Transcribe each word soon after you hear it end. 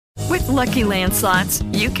Lucky Land Slots,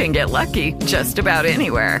 you can get lucky just about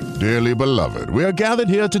anywhere. Dearly beloved, we are gathered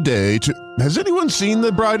here today to... Has anyone seen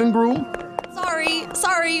the bride and groom?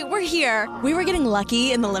 Sorry, we're here. We were getting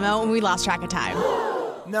lucky in the limo and we lost track of time.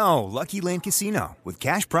 No, Lucky Land Casino, with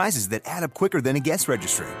cash prizes that add up quicker than a guest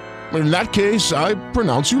registry. In that case, I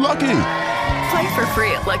pronounce you lucky. Play for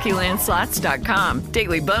free at LuckyLandSlots.com.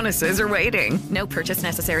 Daily bonuses are waiting. No purchase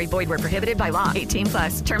necessary. Void where prohibited by law.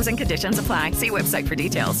 18+. Terms and conditions apply. See website for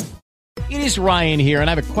details. It is Ryan here, and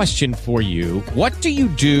I have a question for you. What do you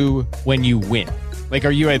do when you win? Like,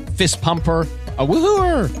 are you a fist pumper, a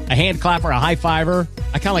woohooer, a hand clapper, a high fiver?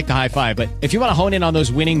 I kind of like the high five, but if you want to hone in on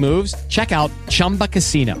those winning moves, check out Chumba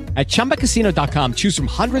Casino. At ChumbaCasino.com, choose from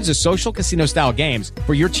hundreds of social casino-style games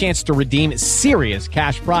for your chance to redeem serious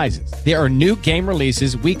cash prizes. There are new game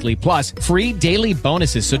releases weekly, plus free daily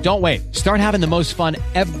bonuses, so don't wait. Start having the most fun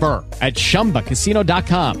ever at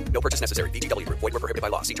ChumbaCasino.com. No purchase necessary. VGW. Void where prohibited by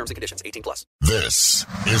law. See terms and conditions. 18+. This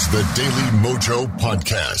is the Daily Mojo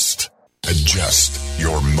Podcast. Adjust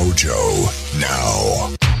your mojo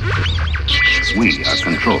now. We are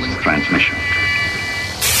controlling transmission.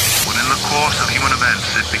 When in the course of human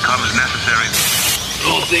events it becomes necessary.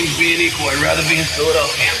 All things being equal, I'd rather be in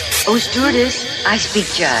Philadelphia. Oh, stewardess, I speak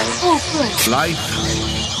jive. Oh, good. Life,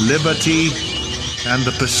 liberty, and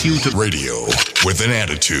the pursuit of radio with an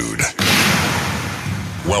attitude.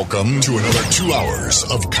 Welcome to another 2 hours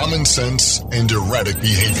of common sense and erratic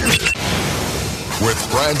behavior. With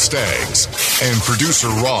Brad Staggs and producer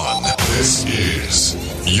Ron, this is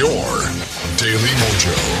your Daily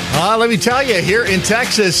Mojo. Let me tell you, here in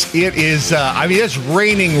Texas, it is, it's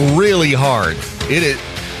raining really hard. It is,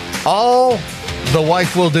 all the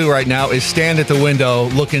wife will do right now is stand at the window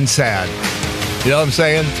looking sad. You know what I'm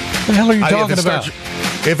saying? What the hell are you talking about?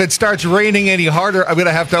 If it starts raining any harder, I'm going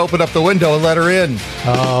to have to open up the window and let her in.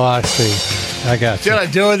 Oh, I see. I got you. See what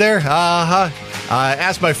I'm doing there? I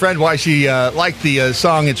asked my friend why she liked the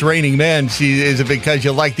song "It's Raining Men." Is it because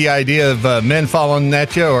you like the idea of men falling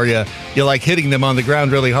at you, or you like hitting them on the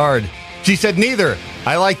ground really hard? She said neither.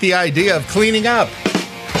 I like the idea of cleaning up.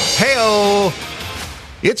 Hey-oh!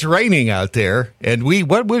 It's raining out there, and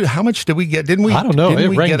how much did we get? Didn't we? I don't know. It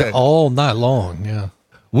rained all night long. Yeah.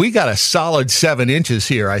 We got a solid 7 inches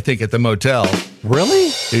here, I think, at the motel.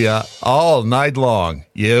 Really? Yeah, all night long.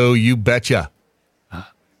 You betcha.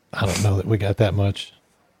 I don't know that we got that much.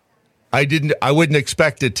 I wouldn't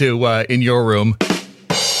expect it to in your room.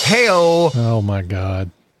 Hey-oh. Oh, my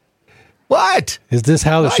God. What? Is this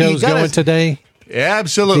how the show's going today?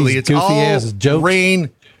 Absolutely. It's all jokes? Rain.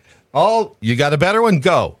 You got a better one?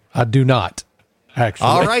 Go. I do not, actually.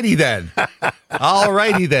 All righty then.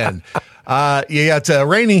 It's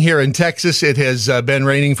raining here in Texas. It has been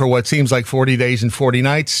raining for what seems like 40 days and 40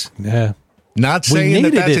 nights. Yeah. Not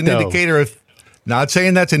saying that's an indicator of... Not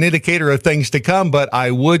saying that's an indicator of things to come, but I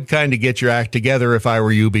would kind of get your act together if I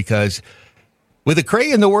were you, because with a cray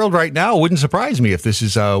in the world right now, it wouldn't surprise me if this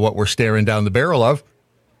is what we're staring down the barrel of.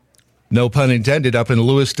 No pun intended. Up in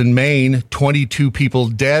Lewiston, Maine, 22 people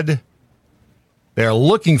dead. They're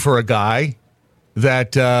looking for a guy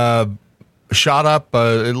that shot up,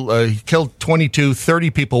 killed 22, 30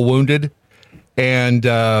 people wounded, and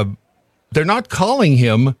they're not calling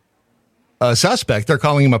him a suspect. They're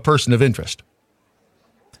calling him a person of interest.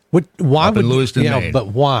 Why would Lewiston, Maine. But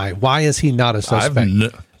why? Why is he not a suspect?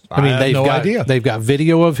 I have no idea. They've got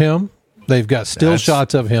video of him. They've got still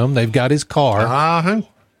shots of him. They've got his car.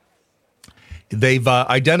 They've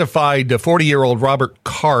identified 40-year-old Robert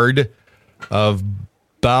Card of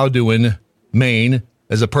Bowdoin, Maine,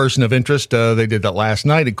 as a person of interest. They did that last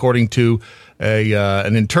night, according to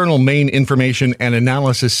an internal Maine Information and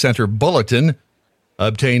Analysis Center bulletin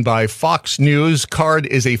obtained by Fox News. Card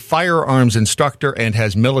is a firearms instructor and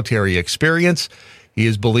has military experience. He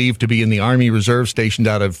is believed to be in the Army Reserve stationed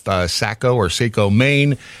out of Saco,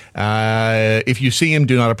 Maine. If you see him,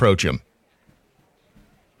 do not approach him.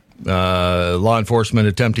 Law enforcement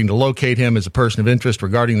attempting to locate him as a person of interest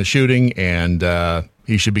regarding the shooting, and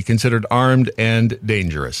he should be considered armed and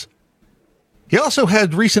dangerous. He also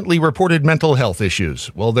had recently reported mental health issues.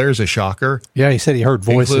 Well, there's a shocker. Yeah, he said he heard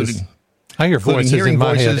voices. I hear voices in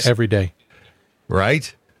my head every day.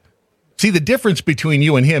 Right? See, the difference between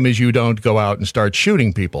you and him is you don't go out and start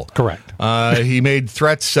shooting people. Correct. He made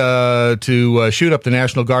threats to shoot up the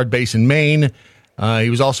National Guard base in Maine. He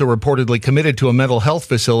was also reportedly committed to a mental health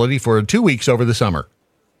facility for 2 weeks over the summer.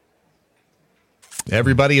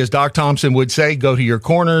 Everybody, as Doc Thompson would say, go to your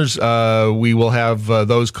corners. We will have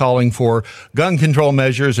those calling for gun control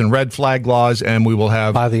measures and red flag laws, and we will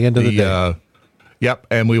have... By the end of the day.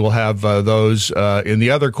 And we will have those in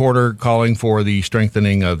the other corner calling for the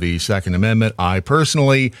strengthening of the Second Amendment. I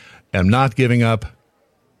personally am not giving up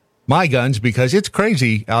my guns because it's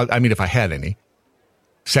crazy. I mean, if I had any.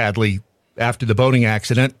 Sadly, after the boating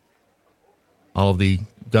accident, all of the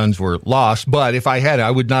guns were lost. But if I had, I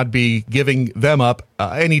would not be giving them up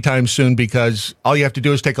anytime soon, because all you have to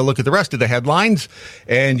do is take a look at the rest of the headlines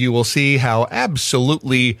and you will see how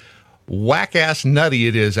absolutely whack-ass nutty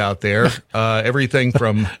it is out there. Everything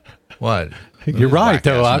from what? You're right,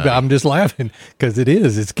 though. I'm just laughing because it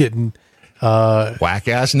is. It's getting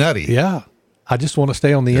whack-ass nutty. Yeah. I just want to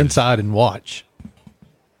stay on the inside and watch.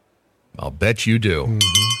 I'll bet you do.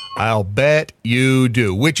 I'll bet you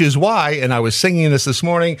do, which is why, and I was singing this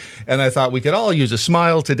morning, and I thought we could all use a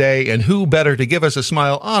smile today, and who better to give us a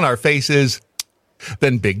smile on our faces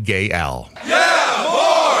than Big Gay Al. Yeah,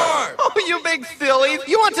 more! Oh, you big sillies.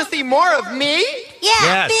 You want to see more of me? Yeah,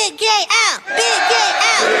 yes. Big Gay Al! Big Gay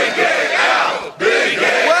Al! Big Gay Al! Big Gay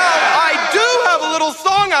Al! Well, I do have a little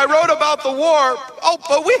song I wrote about the war. Oh,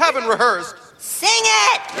 but we haven't rehearsed. Sing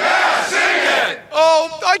it! Yeah, sing it!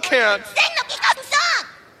 Oh, I can't. Sing the fucking song!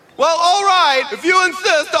 Well, all right. If you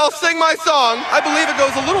insist, I'll sing my song. I believe it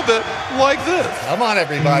goes a little bit like this. Come on,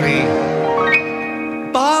 everybody.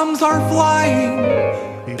 Bombs are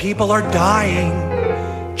flying. People are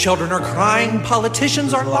dying. Children are crying.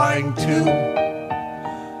 Politicians are lying too.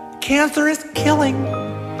 Cancer is killing.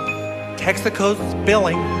 Texaco's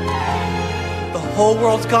spilling. The whole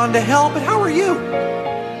world's gone to hell, but how are you?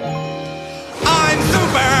 I'm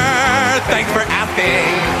super! Thanks for asking.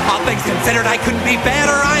 All things considered, I couldn't be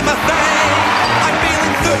better, I must say. I'm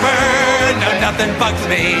feeling super. No, nothing bugs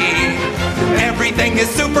me. Everything is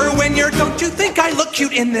super when you're... Don't you think I look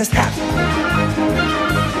cute in this hat?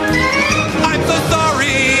 I'm so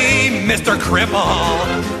sorry, Mr. Cripple,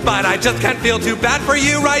 but I just can't feel too bad for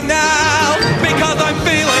you right now, because I'm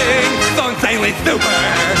feeling so insanely super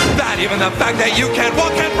that even the fact that you can't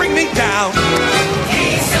walk can't bring me down.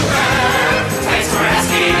 He's super. Thanks for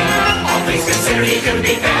asking. All things considered, he could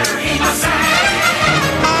be better, he must say.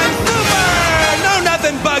 I'm super. No,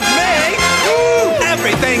 nothing bugs me. Ooh,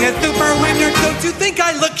 everything is super when you're... Don't you think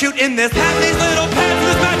I look cute in this hat? These little pants,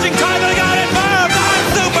 this matching tie that I got it firm. I'm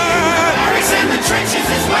super. Barry's in the trenches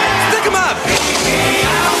as well. Stick 'em up.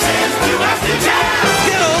 Houses do us to jail.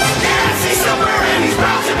 Skittles. Yes, he's super and he's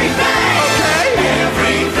proud to be fake. Okay.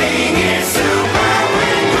 Everything is super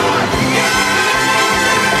when you're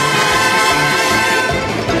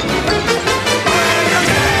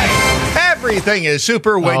gay. Everything is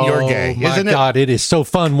super when you're gay, isn't it? My God, it is so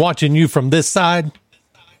fun watching you from this side.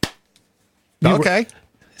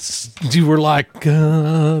 You were like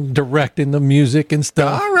directing the music and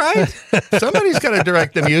stuff. All right. Somebody's got to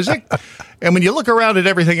direct the music. And when you look around at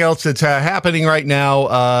everything else that's happening right now,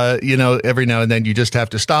 every now and then you just have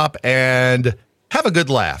to stop and have a good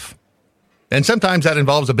laugh. And sometimes that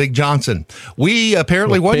involves a Big Johnson. We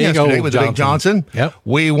apparently won yesterday with a Big Johnson. Yep.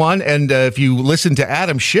 We won. And if you listen to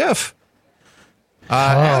Adam Schiff,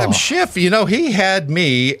 Adam Schiff, he had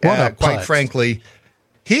me, quite frankly,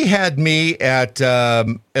 he had me at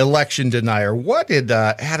election denier. What did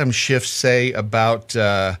Adam Schiff say about...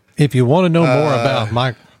 if you want to know more about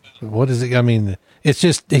Mike, what is it? I mean, it's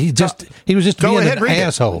just, he was just being an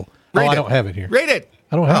asshole. I don't have it here. Read it.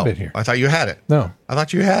 I don't have it here. I thought you had it. No. I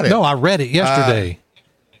thought you had it. No, I read it yesterday.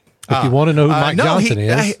 If you want to know who Mike Johnson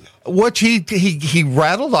is. He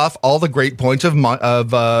rattled off all the great points of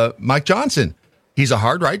Mike Johnson. He's a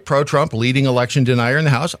hard right, pro-Trump, leading election denier in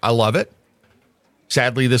the House. I love it.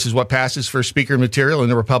 Sadly, this is what passes for speaker material in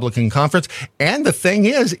the Republican conference. And the thing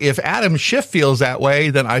is, if Adam Schiff feels that way,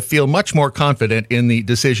 then I feel much more confident in the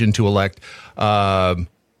decision to elect,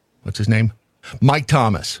 what's his name? Mike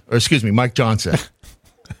Johnson.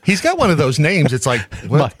 He's got one of those names. It's like,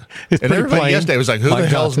 what? And everybody yesterday was like, who the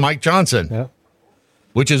hell's Mike Johnson? Yeah.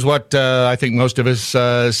 Which is what I think most of us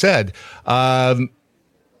said.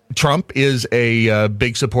 Trump is a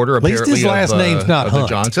big supporter, apparently, at least his last name's not Hunt.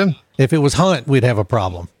 Johnson. If it was Hunt, we'd have a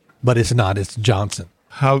problem. But it's not. It's Johnson.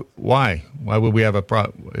 Why? Why would we have a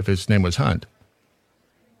problem if his name was Hunt?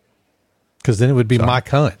 Because then it would be Mike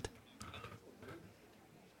Hunt.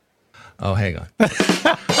 Oh, hang on.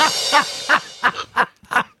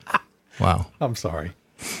 Wow. I'm sorry.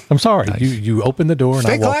 Nice. You opened the door and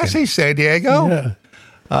Stay I walked classy, in. San Diego. Yeah.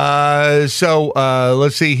 So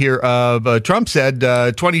let's see here. Trump said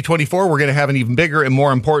 2024, we're going to have an even bigger and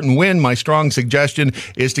more important win. My strong suggestion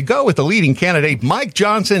is to go with the leading candidate, Mike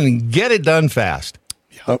Johnson, and get it done fast.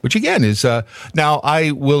 Which, again, is now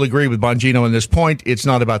I will agree with Bongino on this point. It's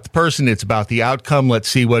not about the person. It's about the outcome. Let's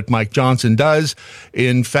see what Mike Johnson does.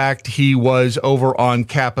 In fact, he was over on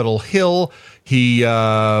Capitol Hill. He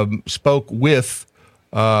spoke with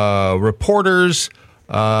reporters.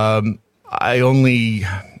 I only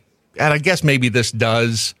and I guess maybe this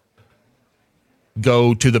does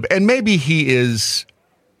go to and maybe he is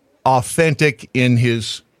authentic in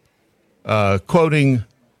his quoting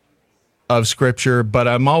of Scripture, but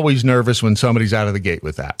I'm always nervous when somebody's out of the gate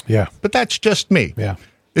with that. Yeah. But that's just me. Yeah.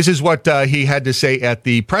 This is what he had to say at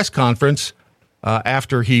the press conference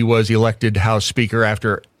after he was elected House Speaker,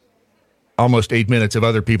 after almost 8 minutes of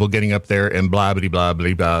other people getting up there and blah, blah, blah,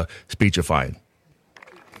 blah, blah, speechifying.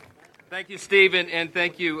 Thank you, Stephen, and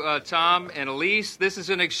thank you, Tom and Elise. This is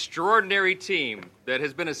an extraordinary team that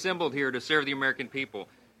has been assembled here to serve the American people.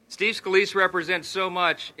 Steve Scalise represents so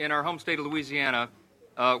much in our home state of Louisiana.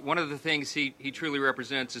 One of the things he truly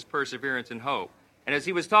represents is perseverance and hope. And as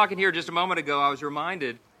he was talking here just a moment ago, I was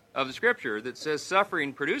reminded of the scripture that says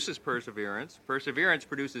suffering produces perseverance, perseverance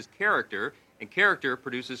produces character, and character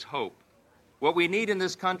produces hope. What we need in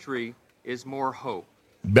this country is more hope.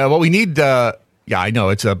 What we need, yeah, I know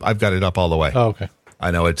it's I've got it up all the way. Oh, okay.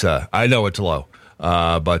 I know it's low,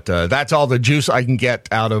 but that's all the juice I can get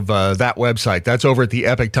out of that website. That's over at the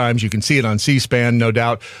Epic Times. You can see it on C-SPAN, no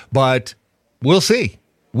doubt. But we'll see.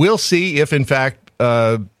 We'll see if, in fact,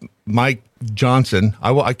 Mike Johnson.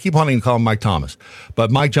 I keep wanting to call him Mike Thomas,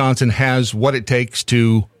 but Mike Johnson has what it takes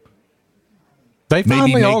to. They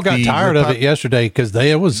finally all got tired of it yesterday because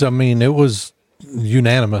it was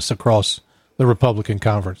unanimous across the Republican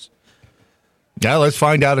conference. Yeah, let's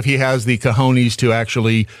find out if he has the cojones to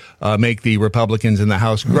actually make the Republicans in the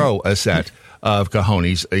House grow a set of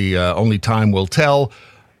cojones. Only time will tell.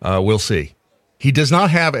 We'll see. He does not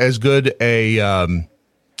have as good a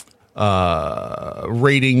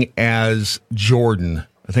rating as Jordan.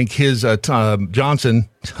 I think his Johnson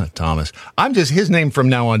Thomas. His name from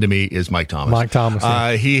now on to me is Mike Thomas. Mike Thomas.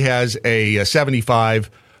 Yeah. He has a 75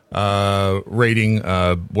 rating,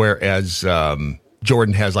 whereas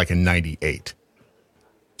Jordan has like a 98.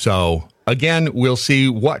 So again, we'll see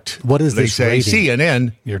what is they this say. rating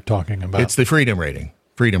CNN you're talking about? It's the freedom rating.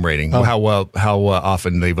 Freedom rating. Oh. How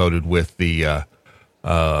often they voted with the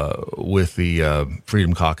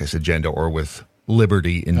Freedom Caucus agenda or with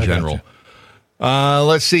liberty in general. Gotcha.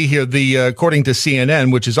 Let's see here. According to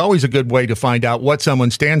CNN, which is always a good way to find out what someone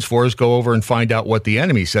stands for, is go over and find out what the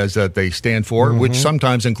enemy says that they stand for, which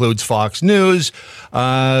sometimes includes Fox News.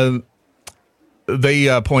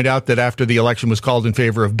 They point out that after the election was called in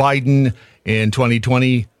favor of Biden in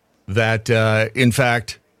 2020, that in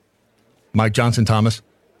fact, Mike Johnson Thomas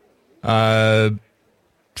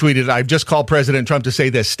tweeted, "I've just called President Trump to say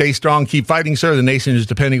this. Stay strong, keep fighting, sir. The nation is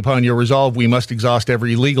depending upon your resolve. We must exhaust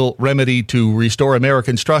every legal remedy to restore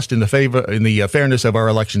Americans' trust in the fairness of our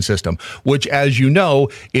election system," which, as you know,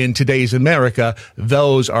 in today's America,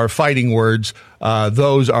 those are fighting words.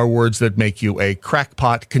 Those are words that make you a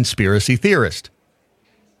crackpot conspiracy theorist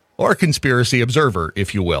or conspiracy observer,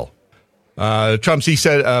 if you will. Trump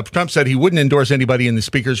said he wouldn't endorse anybody in the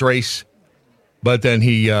speaker's race, but then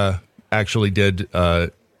he actually did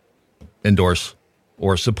endorse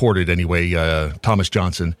or supported anyway Thomas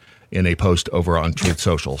Johnson in a post over on Truth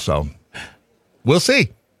Social. So we'll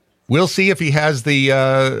see. We'll see if he has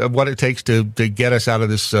the what it takes to get us out of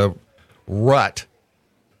this rut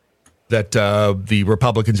that the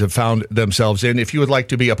Republicans have found themselves in. If you would like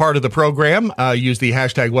to be a part of the program, use the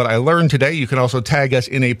hashtag What I Learned Today. You can also tag us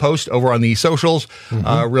in a post over on the socials.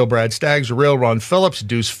 Real Brad Staggs, Real Ron Phillips,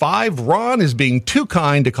 Deuce 5. Ron is being too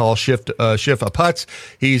kind to call Schiff a putz.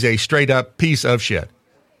 He's a straight-up piece of shit.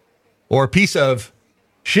 Or piece of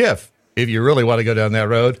Schiff, if you really want to go down that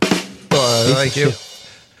road. Thank you.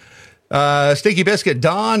 Stinky Biscuit,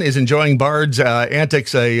 Don is enjoying Bard's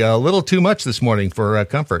antics a little too much this morning for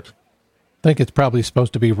comfort. I think it's probably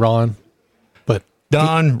supposed to be Ron, but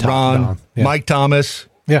Ron, yeah. Mike Thomas,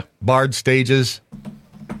 yeah, Bard Stages.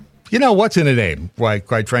 You know, what's in a name,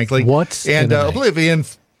 quite frankly? What's in a name?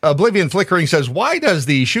 Oblivion Flickering says, why does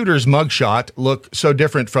the shooter's mugshot look so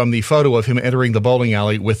different from the photo of him entering the bowling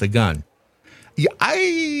alley with a gun? Yeah,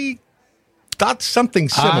 I thought something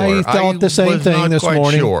similar. I thought the same thing this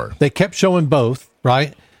morning. Sure. They kept showing both,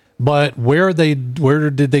 right? But where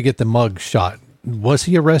did they get the mug shot? Was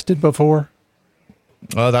he arrested before?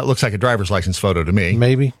 That looks like a driver's license photo to me.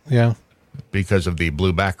 Maybe, yeah. Because of the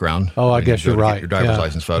blue background. Oh, I guess you're right. Your driver's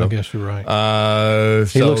license photo. I guess you're right.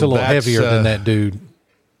 He looks a little heavier than that dude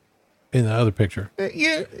in the other picture.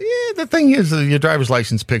 Yeah. The thing is, your driver's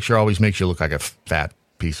license picture always makes you look like a fat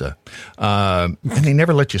piece of, and they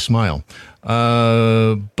never let you smile.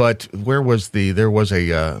 But where was there was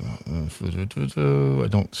a, I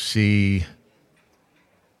don't see.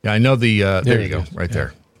 Yeah, I know the, there you go, right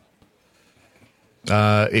there.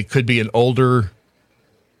 It could be an older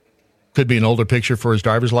picture for his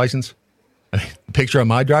driver's license. A picture of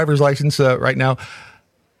my driver's license right now.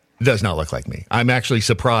 Does not look like me. I'm actually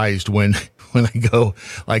surprised when I go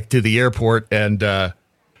like to the airport and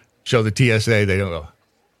show the TSA. They don't go,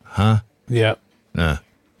 huh? Yeah.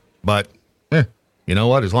 But you know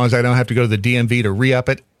what? As long as I don't have to go to the DMV to re-up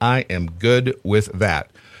it, I am good with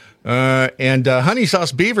that. And Honey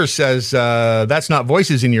Sauce Beaver says, that's not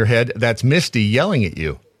voices in your head. That's Misty yelling at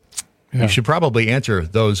you. Yeah. You should probably answer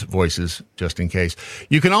those voices just in case.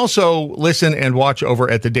 You can also listen and watch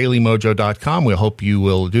over at thedailymojo.com. We hope you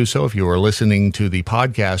will do so if you are listening to the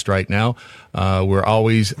podcast right now. We're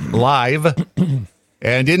always live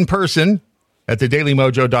and in person at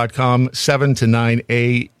thedailymojo.com, 7 to 9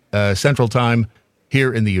 a Central Time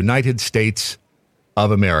here in the United States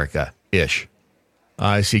of America-ish.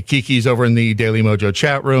 I see Kiki's over in the Daily Mojo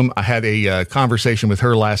chat room. I had a conversation with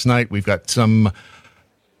her last night. We've got some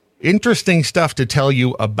interesting stuff to tell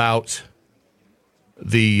you about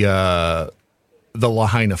the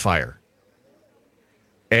Lahaina fire.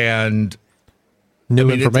 And new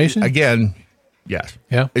information? Again, yes.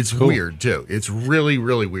 Yeah. It's cool. Weird, too. It's really,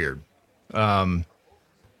 really weird. And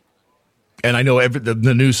I know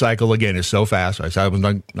the news cycle, again, is so fast. I said I was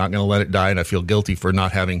not going to let it die, and I feel guilty for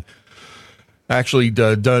not having actually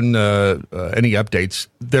done any updates.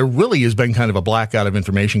 There really has been kind of a blackout of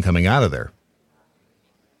information coming out of there.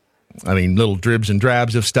 I mean, little dribs and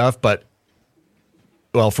drabs of stuff, but,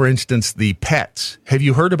 well, for instance, the pets. Have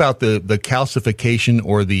you heard about the calcification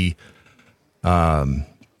or the,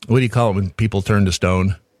 what do you call it when people turn to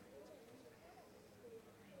stone?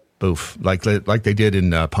 Boof, like they did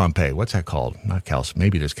in Pompeii. What's that called? Not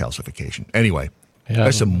maybe it is calcification. Anyway,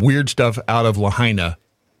 there's some weird stuff out of Lahaina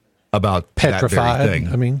about petrified, that very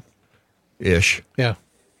thing. I mean. Ish. Yeah.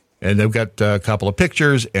 And they've got a couple of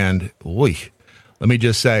pictures, and let me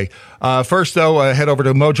just say, first, though, head over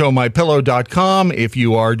to MojoMyPillow.com. If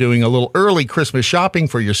you are doing a little early Christmas shopping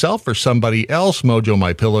for yourself or somebody else,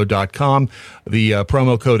 MojoMyPillow.com. The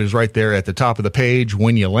promo code is right there at the top of the page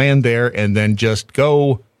when you land there, and then just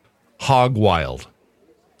go hog wild.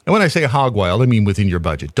 And when I say hog wild, I mean within your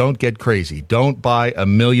budget. Don't get crazy. Don't buy $1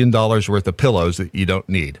 million worth of pillows that you don't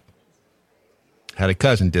need. Had a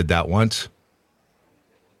cousin did that once.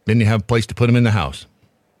 Didn't have a place to put them in the house.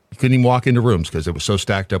 You couldn't even walk into rooms because it was so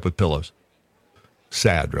stacked up with pillows.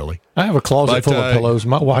 Sad, really. I have a closet full of pillows.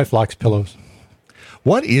 My wife likes pillows.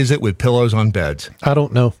 What is it with pillows on beds? I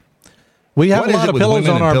don't know. We have a lot of pillows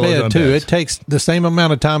on our bed, too. It takes the same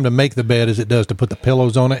amount of time to make the bed as it does to put the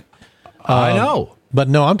pillows on it. I know. But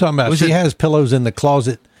no, I'm talking about she has pillows in the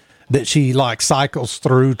closet that she like cycles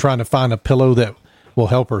through trying to find a pillow that will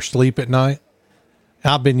help her sleep at night.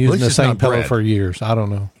 I've been using the same pillow for years. I don't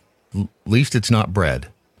know. At least it's not bread.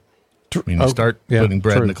 I mean, you start putting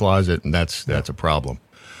bread in the closet, and that's a problem.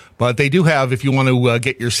 But they do have, if you want to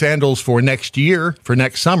get your sandals for next year, for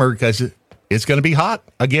next summer, because it's going to be hot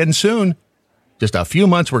again soon. Just a few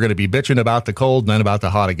months, we're going to be bitching about the cold and then about the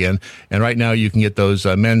hot again. And right now, you can get those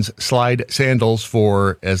men's slide sandals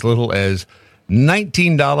for as little as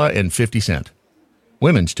 $19.50.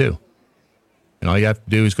 Women's, too. And all you have to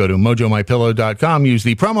do is go to MojoMyPillow.com, use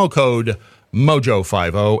the promo code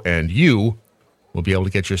MOJO50, and you will be able to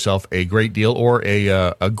get yourself a great deal or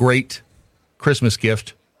a great Christmas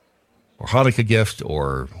gift or Hanukkah gift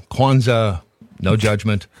or Kwanzaa. No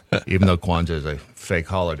judgment, even though Kwanzaa is a fake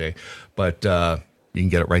holiday. But you can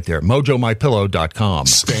get it right there at MojoMyPillow.com.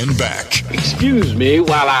 Stand back. Excuse me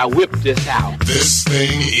while I whip this out. This thing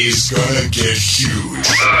is gonna get huge.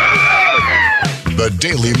 The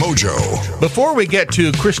Daily Mojo. Before we get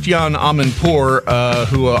to Christiane Amanpour,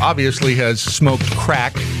 who obviously has smoked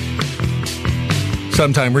crack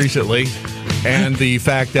sometime recently, and the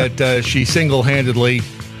fact that she single-handedly,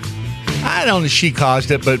 I don't know if she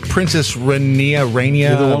caused it, but Princess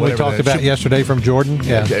Rania, the one we talked about yesterday from Jordan,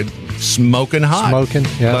 smoking hot,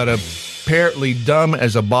 yeah. But apparently dumb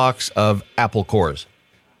as a box of apple cores,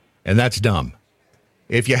 and that's dumb.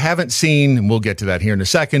 If you haven't seen, we'll get to that here in a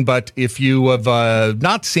second, but if you have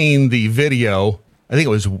not seen the video, I think it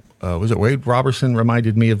was it Wade Robertson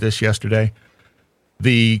reminded me of this yesterday,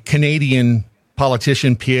 the Canadian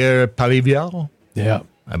politician Pierre Poilievre. Yeah.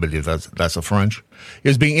 I believe that's a French,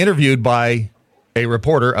 is being interviewed by a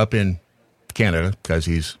reporter up in Canada because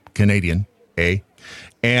he's Canadian,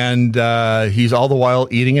 and he's all the while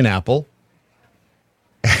eating an apple.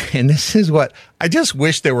 And this is what I just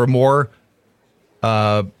wish there were more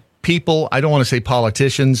people. I don't want to say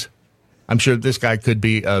politicians. I'm sure this guy could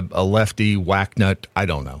be a lefty whacknut. I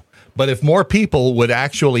don't know. But if more people would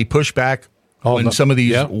actually push back when some of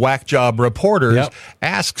these whack job reporters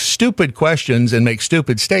ask stupid questions and make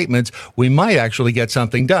stupid statements, we might actually get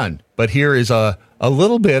something done. But here is a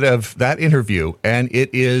little bit of that interview, and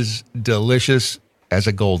it is delicious as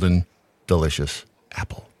a golden, delicious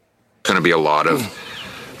apple. Going to be a lot of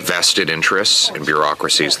vested interests and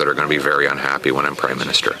bureaucracies that are going to be very unhappy when I'm Prime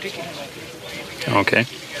Minister. Okay.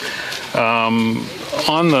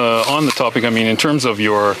 On the topic, I mean, in terms of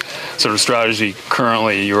your sort of strategy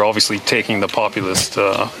currently, you're obviously taking the populist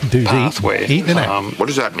pathway. What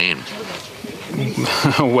does that mean?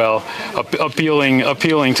 Well,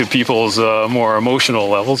 appealing to people's more emotional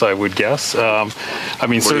levels, I would guess. I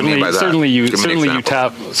mean, certainly you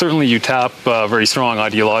tap very strong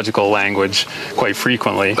ideological language quite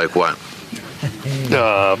frequently. Like what?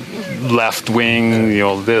 Left wing,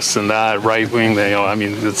 this and that, right wing. I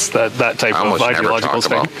mean, it's that type of ideological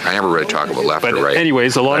thing. I never really talk about left or right.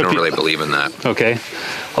 Anyways, I don't really believe in that. Okay,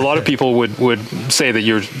 a lot of people would say that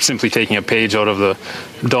you're simply taking a page out of the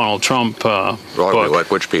Donald Trump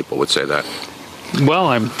book. Which people would say that? Well,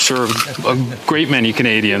 I'm sure a great many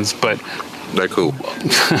Canadians, but. Like who?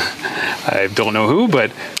 I don't know who,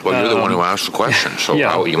 but... Well, you're the one who asked the question, so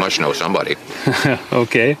you must know somebody.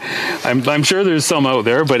 Okay. I'm sure there's some out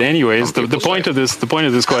there, but anyways, the point of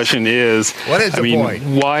this question is... What is the point?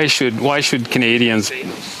 Why should Canadians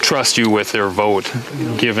trust you with their vote,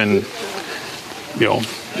 given,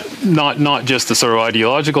 not just the sort of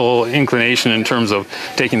ideological inclination in terms of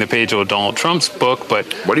taking the page out of Donald Trump's book, but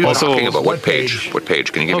what are you also, talking about? What page? What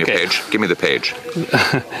page? Can you give me a page? Give me the page.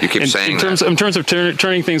 You keep saying that. In terms of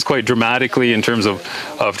turning things quite dramatically in terms of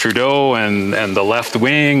Trudeau and the left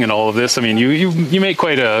wing and all of this. I mean, you make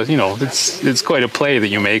quite a it's quite a play that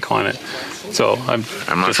you make on it. So I'm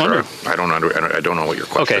not sure. I don't know what your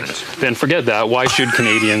question is. Then forget that. Why should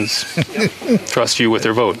Canadians trust you with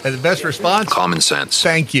their vote? And the best response? Common sense.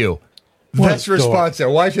 Thank you. Best response there.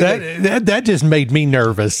 Why should that just made me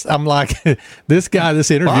nervous. I'm like, this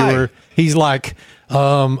interviewer, he's like,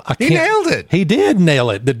 he nailed it. He did nail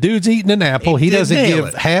it. The dude's eating an apple. He doesn't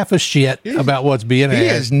give half a shit about what's being asked. He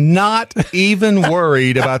is not even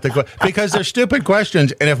worried about because they're stupid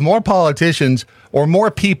questions. And if more politicians or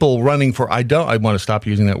more people running for, I want to stop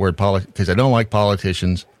using that word because I don't like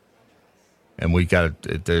politicians. And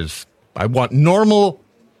I want normal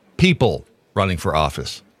people running for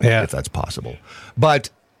office. Yeah. If that's possible. But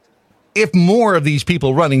if more of these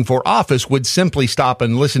people running for office would simply stop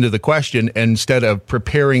and listen to the question instead of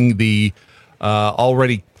preparing the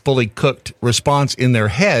already fully cooked response in their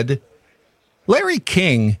head, Larry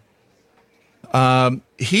King,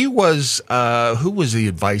 he was, who was the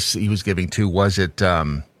advice he was giving to? Was it,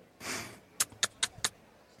 oh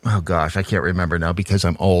gosh, I can't remember now because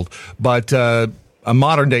I'm old, but a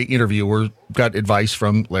modern day interviewer got advice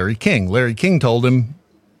from Larry King. Larry King told him,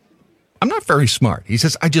 I'm not very smart. He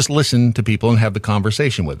says, I just listen to people and have the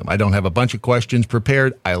conversation with them. I don't have a bunch of questions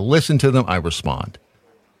prepared. I listen to them. I respond.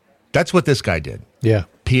 That's what this guy did. Yeah.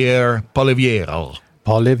 Pierre Poilievre.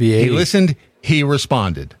 Poilievre. He listened. He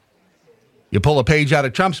responded. You pull a page out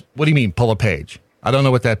of Trump's. What do you mean, pull a page? I don't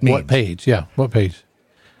know what that means. What page? Yeah. What page?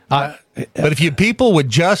 But if people would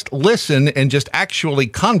just listen and just actually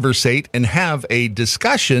conversate and have a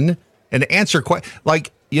discussion and answer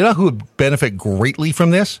you know who would benefit greatly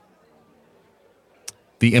from this?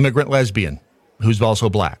 The immigrant lesbian, who's also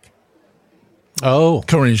black. Oh.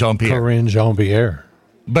 Corinne Jean-Pierre. Corinne Jean-Pierre.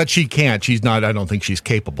 But she can't. She's not, I don't think she's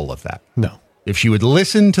capable of that. No. If she would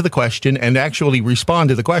listen to the question and actually respond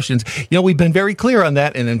to the questions, we've been very clear on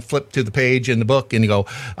that, and then flip to the page in the book and you go,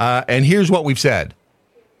 and here's what we've said,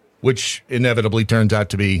 which inevitably turns out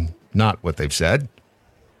to be not what they've said.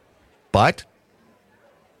 But,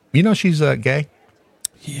 she's gay.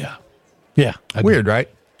 Yeah. Yeah. Weird, right?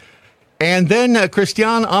 And then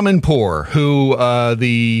Christiane Amanpour, who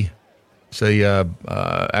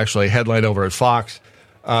actually a headline over at Fox,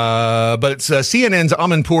 but it's CNN's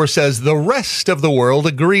Amanpour says the rest of the world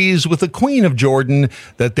agrees with the Queen of Jordan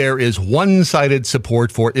that there is one-sided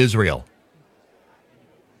support for Israel.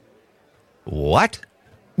 What?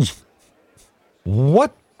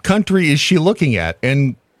 What country is she looking at?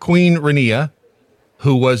 And Queen Rania,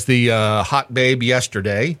 who was the hot babe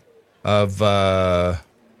yesterday of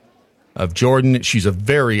Jordan, she's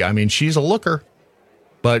she's a looker,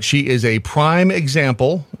 but she is a prime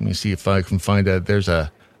example. Let me see if I can find out. There's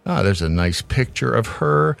a nice picture of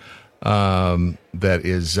her that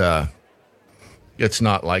is, it's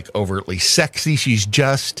not like overtly sexy. She's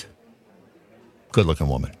just good looking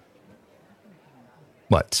woman.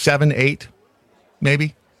 What, 7, 8,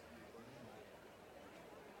 maybe?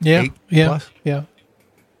 Yeah. 8 yeah. plus? Yeah.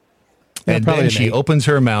 And then she opens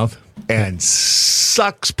her mouth and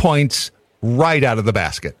sucks points right out of the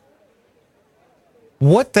basket.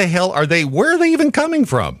 What the hell are they? Where are they even coming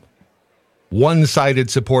from? One-sided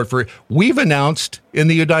support for... We've announced in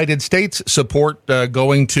the United States support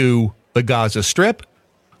going to the Gaza Strip.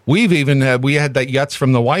 We've even had that Yutz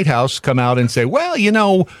from the White House come out and say, well,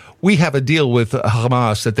 we have a deal with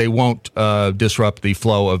Hamas that they won't disrupt the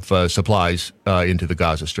flow of supplies into the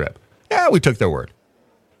Gaza Strip. Yeah, we took their word.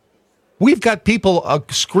 We've got people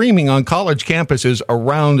screaming on college campuses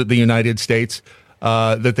around the United States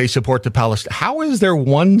that they support the Palestinians. How is there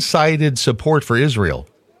one-sided support for Israel?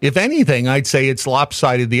 If anything, I'd say it's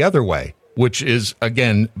lopsided the other way, which is,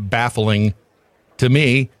 again, baffling to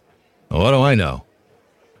me. What do I know?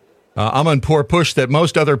 I'm on poor push that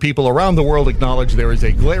most other people around the world acknowledge there is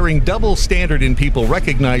a glaring double standard in people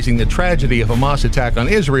recognizing the tragedy of Hamas attack on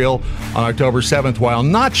Israel on October 7th while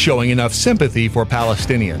not showing enough sympathy for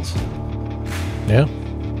Palestinians. Yeah.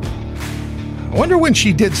 I wonder when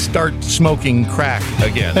she did start smoking crack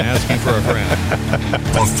again, asking for a friend.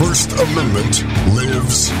 The First Amendment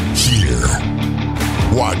lives here.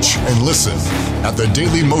 Watch and listen at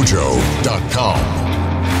thedailymojo.com.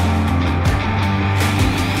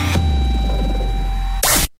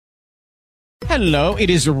 Hello, it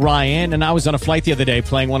is Ryan, and I was on a flight the other day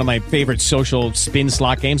playing one of my favorite social spin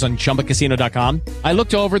slot games on ChumbaCasino.com. I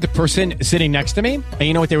looked over at the person sitting next to me, and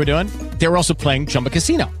you know what they were doing? They were also playing Chumba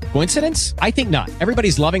Casino. Coincidence? I think not.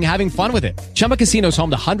 Everybody's loving having fun with it. Chumba Casino is home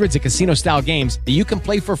to hundreds of casino-style games that you can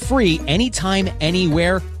play for free anytime,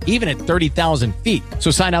 anywhere, even at 30,000 feet.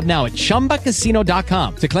 So sign up now at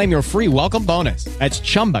ChumbaCasino.com to claim your free welcome bonus. That's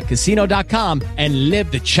ChumbaCasino.com and live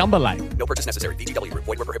the Chumba life. No purchase necessary. VGW. Void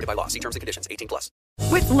where prohibited by law. See terms and conditions. 18+.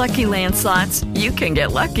 With Lucky Land Slots, you can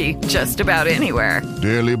get lucky just about anywhere.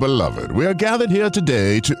 Dearly beloved, we are gathered here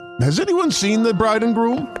today to... Has anyone seen the bride and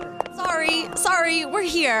groom? Sorry, we're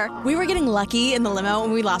here. We were getting lucky in the limo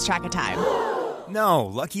and we lost track of time. No,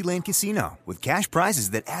 Lucky Land Casino, with cash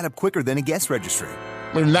prizes that add up quicker than a guest registry.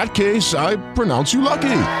 In that case, I pronounce you lucky.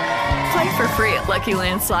 Play for free at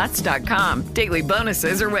LuckyLandSlots.com. Daily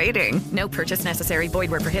bonuses are waiting. No purchase necessary.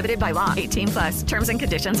 Void where prohibited by law. 18+. Terms and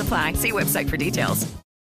conditions apply. See website for details.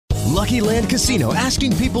 Lucky Land Casino,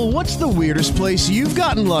 asking people, what's the weirdest place you've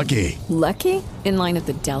gotten lucky? Lucky? In line at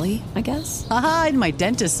the deli, I guess? Aha, in my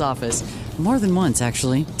dentist's office. More than once,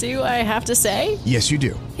 actually. Do I have to say? Yes, you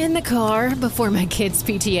do. In the car before my kids'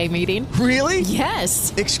 PTA meeting. Really?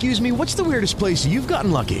 Yes. Excuse me, what's the weirdest place you've gotten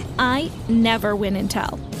lucky? I never win and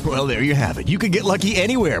tell. Well, there you have it. You can get lucky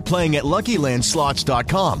anywhere, playing at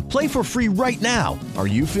LuckyLandSlots.com. Play for free right now. Are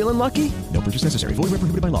you feeling lucky? No purchase necessary. Void where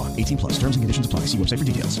prohibited by law. 18+. Terms and conditions apply. See website for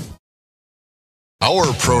details.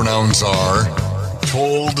 Our pronouns are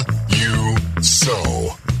told you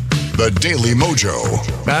so. The Daily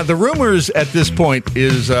Mojo. The rumors at this point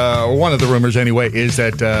is, or one of the rumors anyway, is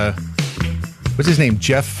that, what's his name?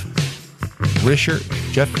 Jeff Fisher?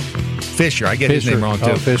 I get his name wrong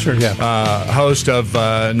too. Oh, Fisher, yeah. Host of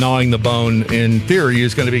Gnawing the Bone, in theory,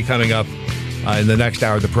 is going to be coming up in the next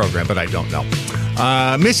hour of the program, but I don't know.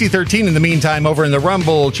 Missy13, in the meantime, over in the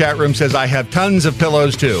Rumble chat room, says, I have tons of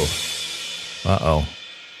pillows too. Uh-oh.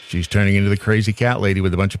 She's turning into the crazy cat lady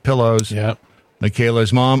with a bunch of pillows. Yeah.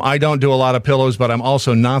 Michaela's mom, I don't do a lot of pillows, but I'm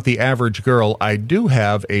also not the average girl. I do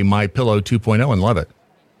have a MyPillow 2.0 and love it.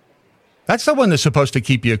 That's the one that's supposed to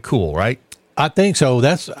keep you cool, right? I think so.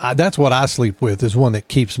 That's what I sleep with, is one that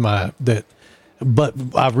keeps but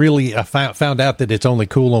I found out that it's only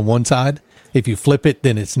cool on one side. If you flip it,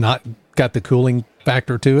 then it's not got the cooling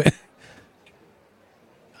factor to it.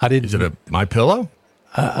 Is it a MyPillow?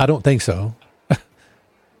 I don't think so.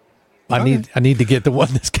 I need to get the one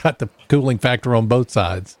that's got the cooling factor on both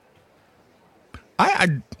sides.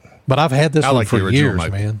 But I've had this one for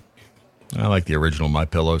years, man. I like the original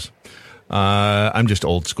MyPillows. I'm just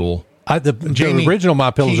old school. The original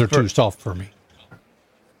MyPillows are too soft for me.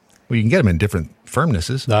 Well, you can get them in different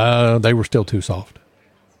firmnesses. They were still too soft.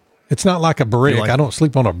 It's not like a brick. I don't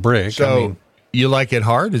sleep on a brick. So you like it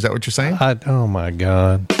hard? Is that what you're saying? Oh my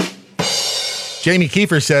God. Jamie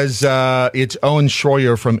Kiefer says it's Owen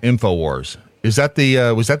Schroyer from InfoWars. Is that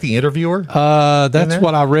was that the interviewer? That's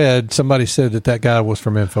what I read. Somebody said that guy was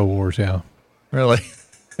from InfoWars. Yeah. Really?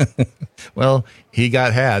 Well, he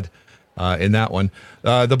got had in that one.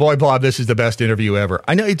 The boy Bob, this is the best interview ever.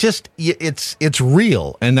 I know it's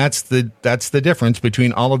real, and that's the difference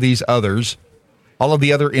between all of these others, all of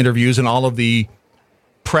the other interviews, and all of the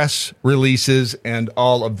press releases, and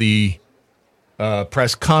all of the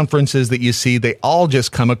press conferences that you see. They all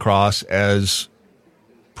just come across as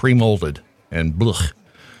pre-molded and blech.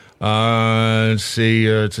 Let's see.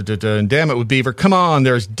 Damn it with Beaver. Come on.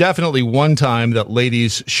 There's definitely one time that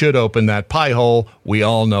ladies should open that pie hole. We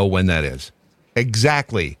all know when that is.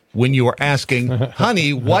 Exactly. When you are asking,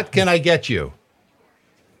 honey, what can I get you?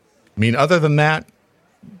 I mean, other than that,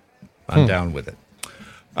 I'm down with it.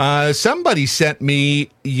 Somebody sent me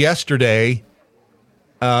yesterday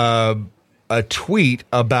a tweet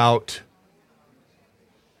about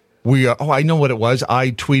I know what it was.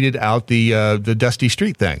 I tweeted out the Dusty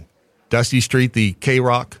Street thing. Dusty Street, the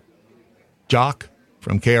K-Rock jock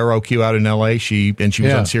from KROQ out in L.A. She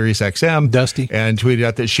was on Sirius XM. Dusty. And tweeted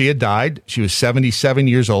out that she had died. She was 77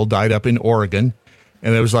 years old, died up in Oregon.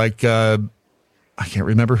 And it was like, I can't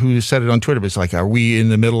remember who said it on Twitter, but it's like, are we in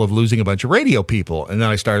the middle of losing a bunch of radio people? And then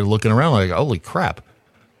I started looking around like, holy crap.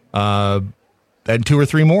 And 2 or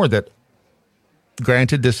 3 more that,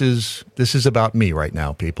 granted, this is about me right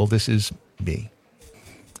now, people. This is me.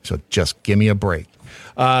 So just give me a break.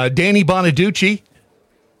 Danny Bonaducci.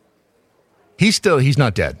 He's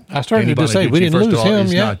not dead. I started to say, we didn't lose him yet.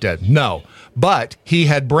 He's not dead. No. But he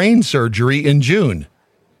had brain surgery in June.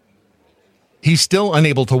 He's still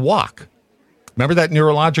unable to walk. Remember that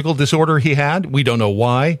neurological disorder he had? We don't know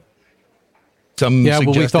why. But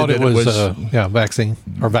we thought it was vaccine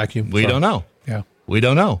or vacuum. We don't know. Yeah. We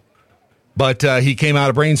don't know. But he came out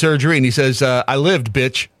of brain surgery and he says, I lived,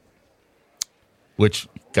 bitch. Which,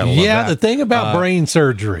 gotta love that. The thing about brain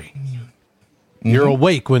surgery, you're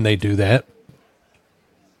awake when they do that.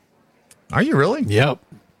 Are you really? Yep.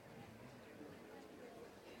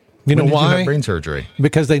 You know why? You have brain surgery?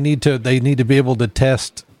 Because they need to be able to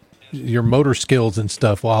test your motor skills and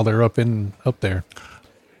stuff while they're up there.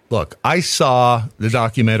 Look, I saw the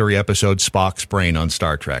documentary episode Spock's Brain on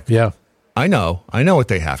Star Trek. Yeah. I know what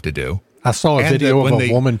they have to do. I saw a video of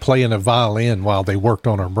a woman playing a violin while they worked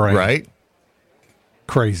on her brain. Right.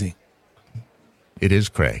 Crazy. It is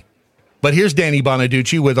cray. But here's Danny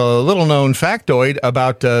Bonaducci with a little-known factoid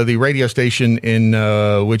about the radio station in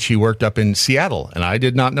which he worked up in Seattle. And I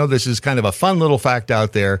did not know this. Is kind of a fun little fact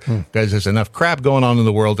out there because there's enough crap going on in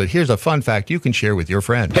the world that here's a fun fact you can share with your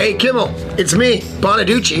friend. Hey, Kimmel, it's me,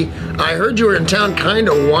 Bonaducci. I heard you were in town kind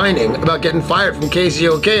of whining about getting fired from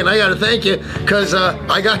KZOK, and I got to thank you because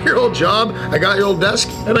I got your old job, I got your old desk,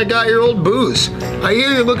 and I got your old booze. I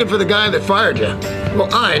hear you're looking for the guy that fired you.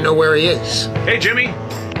 Well, I know where he is. Hey, Jimmy.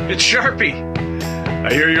 It's Sharpie.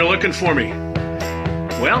 I hear you're looking for me.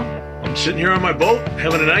 Well, I'm sitting here on my boat,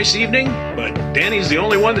 having a nice evening, but Danny's the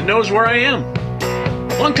only one that knows where I am.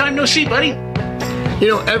 Long time no see, buddy. You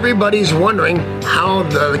know, everybody's wondering how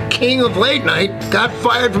the king of late night got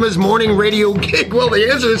fired from his morning radio gig. Well,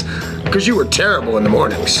 the answer is because you were terrible in the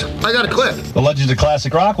mornings. I got a clip. The Legends of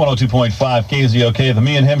Classic Rock, 102.5 KZOK, the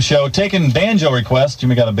Me and Him Show, taking banjo requests.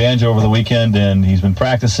 Jimmy got a banjo over the weekend, and he's been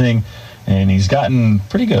practicing. And he's gotten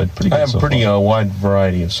pretty good. I have a pretty wide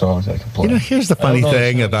variety of songs I can play. You know, here's the funny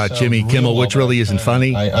thing about Jimmy Kimmel, which really isn't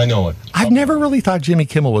funny. I know it. I've never really thought Jimmy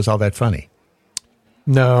Kimmel was all that funny.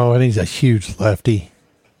 No, and he's a huge lefty.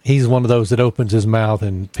 He's one of those that opens his mouth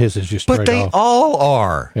and pisses you straight off. But they all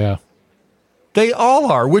are. Yeah. They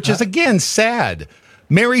all are, which is, again, sad.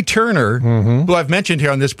 Mary Turner, who I've mentioned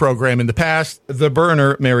here on this program in the past, the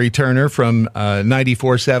burner Mary Turner from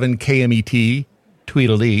 94.7 KMET,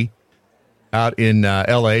 Tweedledee, out in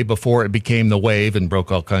L.A. before it became the wave and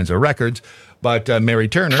broke all kinds of records. But Mary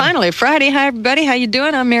Turner. Finally, Friday. Hi, everybody. How you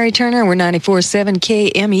doing? I'm Mary Turner. We're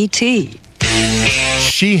 94.7 KMET.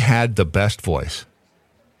 She had the best voice.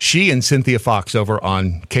 She and Cynthia Fox over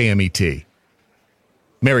on KMET.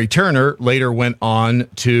 Mary Turner later went on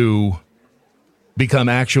to become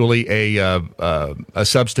actually a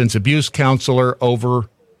substance abuse counselor over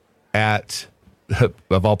at,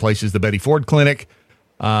 of all places, the Betty Ford Clinic.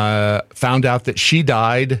 Found out that she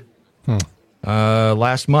died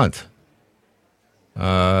last month.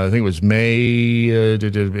 I think it was May.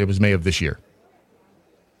 It was May of this year.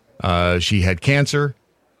 She had cancer.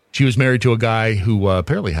 She was married to a guy who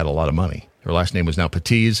apparently had a lot of money. Her last name was now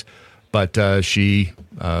Patiz, but she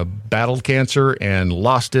battled cancer and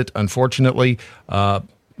lost it, unfortunately,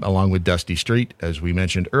 along with Dusty Street, as we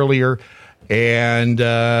mentioned earlier. And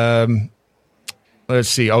let's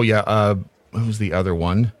see. Oh, yeah. What was the other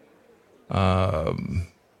one?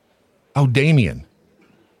 Damien.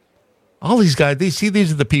 All these guys,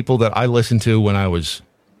 these are the people that I listened to when I was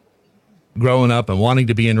growing up and wanting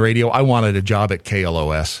to be in radio. I wanted a job at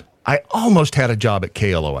KLOS. I almost had a job at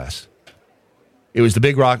KLOS. It was the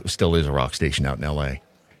big rock, still is a rock station out in L.A.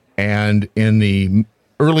 And in the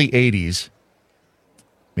early 80s, I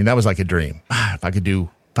mean, that was like a dream. If I could do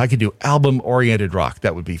album-oriented rock,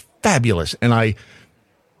 that would be fabulous. And I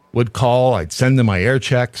would call, I'd send them my air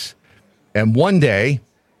checks. And one day,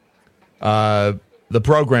 the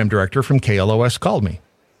program director from KLOS called me.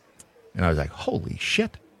 And I was like, holy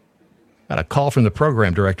shit. Got a call from the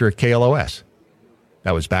program director at KLOS.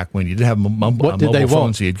 That was back when you didn't have a what did mobile they phone,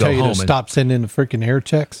 want? so you'd go Tell you home. To stop sending the freaking air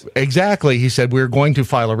checks? Exactly. He said, we're going to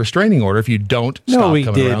file a restraining order if you don't stop coming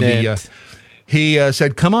around. He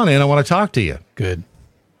said, come on in. I want to talk to you. Good.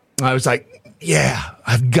 I was like, yeah,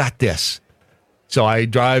 I've got this. So I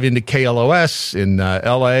drive into KLOS in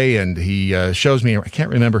L.A., and he shows me, I can't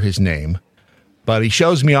remember his name, but he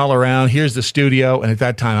shows me all around. Here's the studio. And at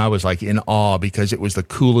that time, I was like in awe because it was the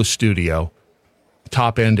coolest studio.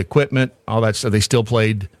 Top-end equipment, all that stuff. They still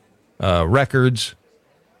played records.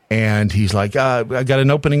 And he's like, I got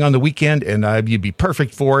an opening on the weekend, and you'd be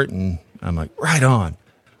perfect for it. And I'm like, right on.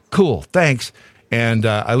 Cool, thanks. And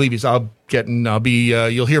I leave.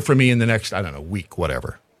 You'll hear from me in the next, I don't know, week,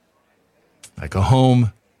 whatever. I go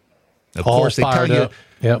home. Of course, they tell you.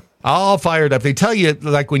 Yep. All fired up. They tell you,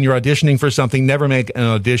 like when you're auditioning for something, never make an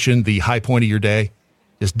audition the high point of your day.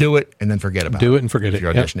 Just do it and then forget about it. Do it and forget it.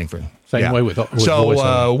 You're auditioning for. Same way with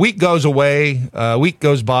So week goes away. Week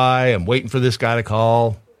goes by. I'm waiting for this guy to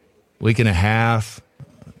call. Week and a half.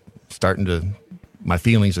 My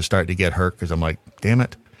feelings are starting to get hurt because I'm like, damn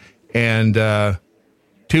it. And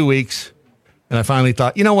 2 weeks. And I finally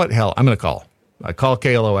thought, you know what? Hell, I'm going to call. I call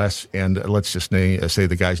KLOS, and let's just say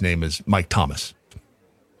the guy's name is Mike Thomas.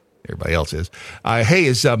 Everybody else is. Hey,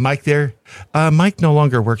 is Mike there? Mike no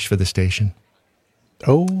longer works for the station.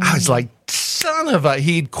 Oh. I was like, son of a...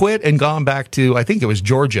 He'd quit and gone back to, I think it was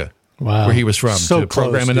Georgia, where he was from, to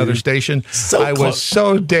program another station. I was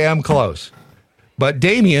so damn close. But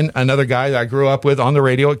Damien, another guy that I grew up with on the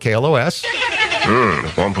radio at KLOS.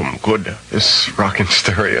 Wampum, good. This rockin'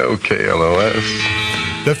 stereo,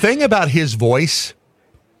 KLOS. The thing about his voice,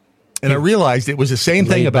 and I realized it was the same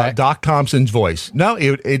thing about Doc Thompson's voice. No,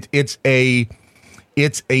 it's a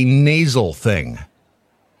nasal thing.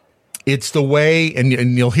 It's the way, and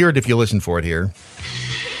you'll hear it if you listen for it here.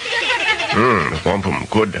 Wampum,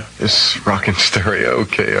 good. This rockin' stereo,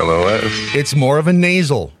 KLOS. It's more of a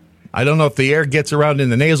nasal. I don't know if the air gets around in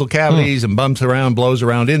the nasal cavities and bumps around, blows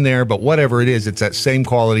around in there, but whatever it is, it's that same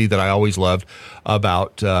quality that I always loved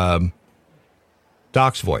about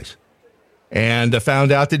Doc's voice. And I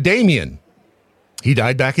found out that Damien, he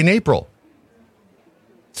died back in April.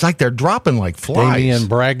 It's like they're dropping like flies. Damien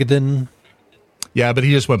Bragdon. Yeah, but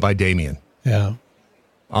he just went by Damien. Yeah.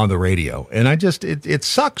 On the radio. And it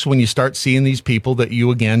sucks when you start seeing these people that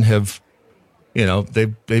you again have,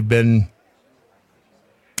 they've been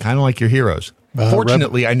kind of like your heroes.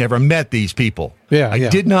 Fortunately, I never met these people. I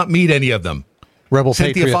did not meet any of them. Rebel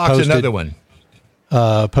Cynthia Patriot Fox, another one.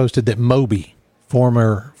 Posted that Moby,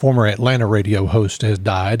 former Atlanta radio host, has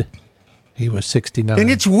died. He was 69. And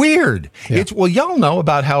it's weird. Yeah. Y'all know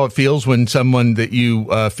about how it feels when someone that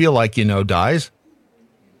you feel like you know dies.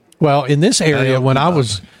 Well, in this area, when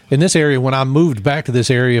I moved back to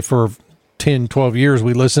this area for 10, 12 years,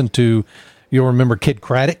 we listened to, you'll remember Kid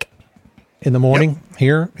Craddock in the morning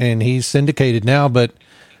here, and he's syndicated now, but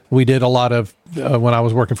we did a lot of, when I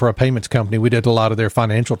was working for a payments company, we did a lot of their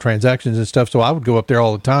financial transactions and stuff, so I would go up there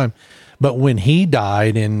all the time. But when he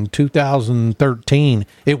died in 2013,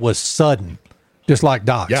 it was sudden, just like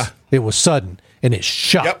Doc's. Yeah. It was sudden, and it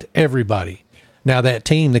shocked everybody. Now, that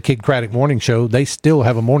team, the Kid Craddock Morning Show, they still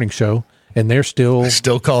have a morning show, and they're still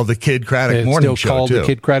called the Kid Craddock Morning Show, still called the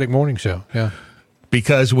Kid Craddock Morning Show, yeah.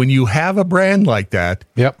 Because when you have a brand like that,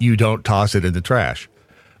 you don't toss it in the trash.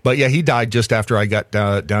 But, yeah, he died just after I got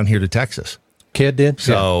down here to Texas. Kid did?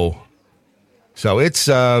 So it's,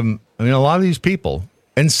 a lot of these people.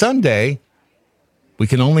 And someday, we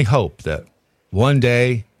can only hope that one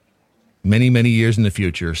day, many, many years in the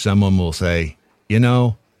future, someone will say,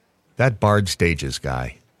 that Bard Stages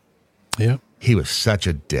guy, he was such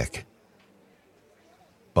a dick.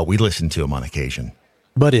 But we listened to him on occasion.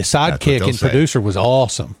 But his sidekick and producer was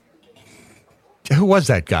awesome. Who was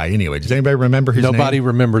that guy anyway? Does anybody remember his name? Nobody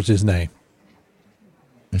remembers his name.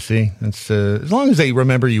 You see, that's as long as they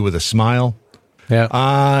remember you with a smile.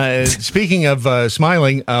 Yeah. Speaking of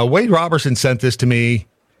smiling, Wade Robertson sent this to me,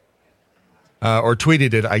 or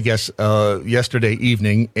tweeted it, I guess, yesterday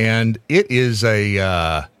evening, and it is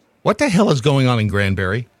what the hell is going on in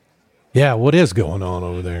Granbury? Yeah, what is going on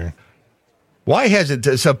over there? Why hasn't...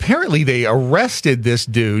 So apparently they arrested this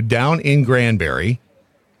dude down in Granbury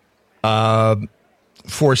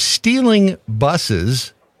for stealing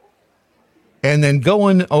buses and then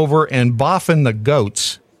going over and boffing the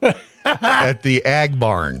goats at the Ag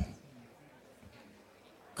Barn.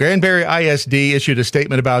 Granbury ISD issued a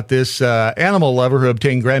statement about this animal lover who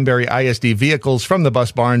obtained Granbury ISD vehicles from the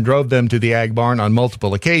bus barn, drove them to the Ag Barn on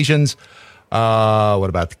multiple occasions. What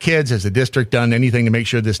about the kids? Has the district done anything to make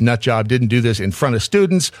sure this nut job didn't do this in front of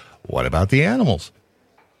students? What about the animals?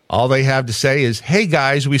 All they have to say is, hey,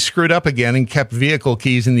 guys, we screwed up again and kept vehicle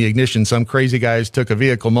keys in the ignition. Some crazy guys took a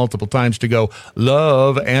vehicle multiple times to go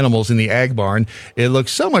love animals in the ag barn. It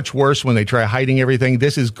looks so much worse when they try hiding everything.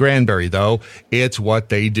 This is Granbury, though. It's what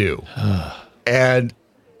they do. And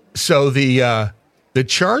so the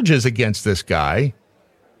charges against this guy,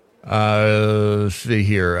 let's see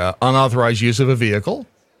here, unauthorized use of a vehicle,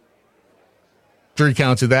 3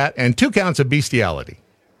 counts of that, and 2 counts of bestiality.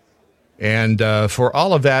 And for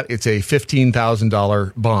all of that, it's a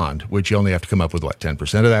 $15,000 bond, which you only have to come up with, 10%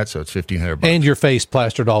 of that, so it's $1,500. And your face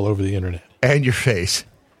plastered all over the internet. And your face.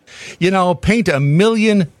 Paint a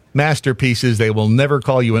million masterpieces. They will never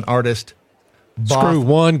call you an artist. Screw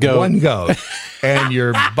one goat. One goat. And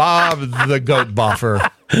you're Bob the Goat Boffer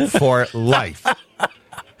for life.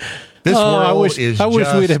 This world I wish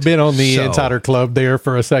we'd have been on the Insider Club there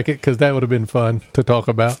for a second, because that would have been fun to talk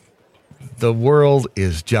about. The world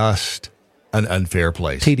is just an unfair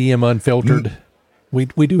place. TDM Unfiltered. We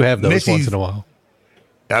do have those once in a while.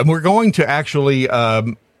 And we're going to actually,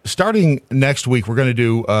 starting next week, we're going to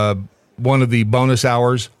do one of the bonus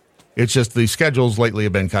hours. It's just the schedules lately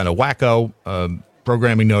have been kind of wacko.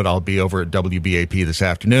 Programming note, I'll be over at WBAP this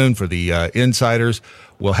afternoon for the Insiders.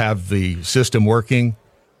 We'll have the system working.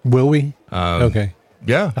 Will we? Okay.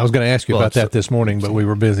 Yeah. I was going to ask you about that this morning, but we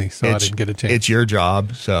were busy, so I didn't get a chance. It's your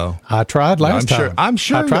job, so. I tried last time. I'm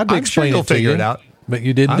sure I tried to explain you'll figure it out. But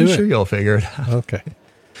you didn't do it. I'm sure you'll figure it out. Okay.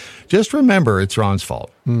 Just remember, it's Ron's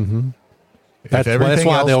fault. Mm-hmm. That's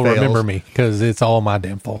why they'll remember me, because it's all my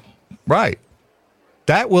damn fault. Right.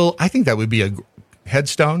 I think that would be a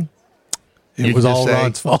headstone. It was all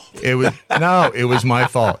Ron's fault. It was my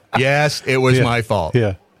fault. Yes, it was my fault.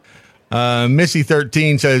 Yeah.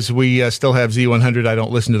 Missy13 says, we still have Z100. I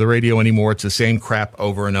don't listen to the radio anymore. It's the same crap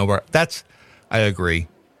over and over. I agree.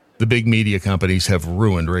 The big media companies have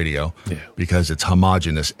ruined radio because it's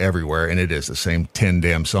homogenous everywhere, and it is the same 10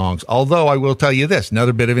 damn songs. Although I will tell you this,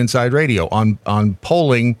 another bit of inside radio. On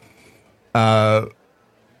polling,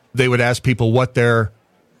 they would ask people what their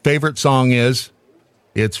favorite song is.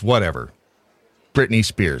 It's whatever. Britney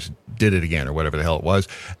Spears did it again, or whatever the hell it was.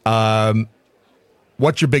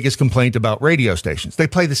 What's your biggest complaint about radio stations? They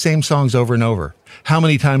play the same songs over and over. How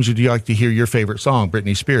many times would you like to hear your favorite song,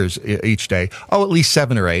 Britney Spears, each day? Oh, at least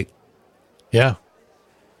 7 or 8. Yeah.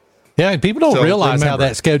 Yeah, and people don't realize how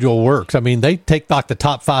that schedule works. I mean, they take like the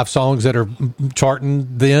top 5 songs that are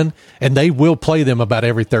charting then, and they will play them about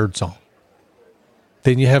every third song.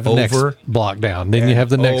 Then you have the next block down. Then you have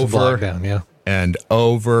the next block down, yeah. And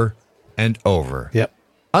over and over. Yep.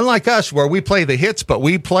 Unlike us, where we play the hits, but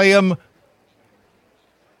we play them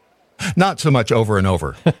not so much over and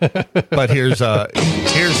over. But here's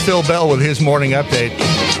Phil Bell with his morning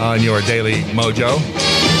update on your Daily Mojo.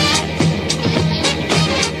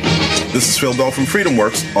 This is Phil Bell from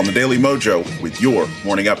FreedomWorks on the Daily Mojo with your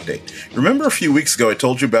morning update. Remember a few weeks ago I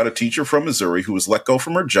told you about a teacher from Missouri who was let go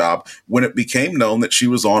from her job when it became known that she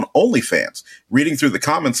was on OnlyFans. Reading through the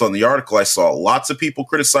comments on the article, I saw lots of people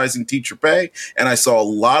criticizing teacher pay, and I saw a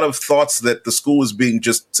lot of thoughts that the school was being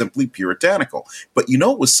just simply puritanical. But you know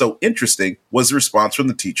what was so interesting was the response from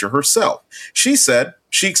the teacher herself. She said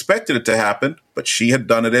she expected it to happen, but she had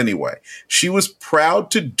done it anyway. She was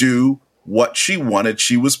proud to do what she wanted.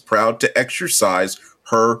 She was proud to exercise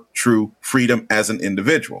her true freedom as an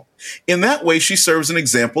individual. In that way, she serves an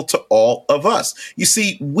example to all of us. You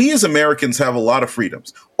see, we as Americans have a lot of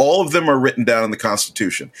freedoms. All of them are written down in the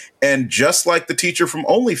Constitution. And just like the teacher from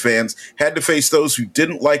OnlyFans had to face those who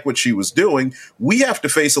didn't like what she was doing, we have to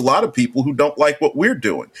face a lot of people who don't like what we're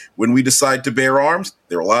doing. When we decide to bear arms,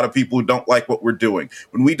 there are a lot of people who don't like what we're doing.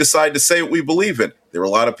 When we decide to say what we believe in, there are a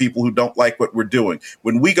lot of people who don't like what we're doing.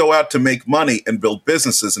 When we go out to make money and build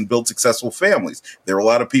businesses and build successful families, there are a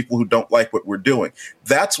lot of people who don't like what we're doing.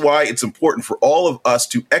 That's why it's important for all of us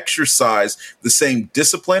to exercise the same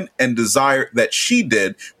discipline and desire that she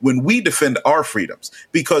did when we defend our freedoms,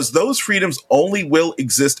 because those freedoms only will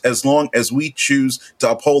exist as long as we choose to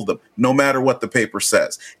uphold them, no matter what the paper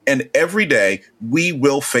says. And every day we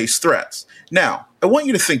will face threats. Now, I want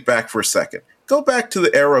you to think back for a second. Go back to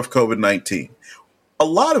the era of COVID-19. A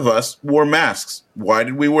lot of us wore masks. Why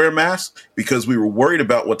did we wear masks? Because we were worried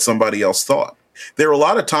about what somebody else thought. There are a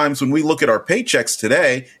lot of times when we look at our paychecks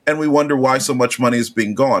today and we wonder why so much money is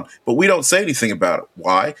being gone, but we don't say anything about it.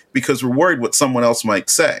 Why? Because we're worried what someone else might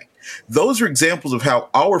say. Those are examples of how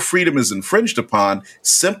our freedom is infringed upon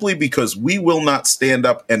simply because we will not stand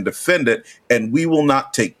up and defend it, and we will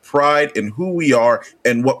not take pride in who we are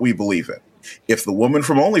and what we believe in. If the woman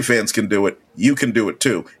from OnlyFans can do it, you can do it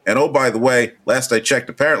too. And oh, by the way, last I checked,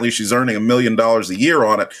 apparently she's earning $1 million a year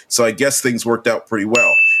on it, so I guess things worked out pretty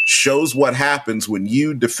well. shows what happens when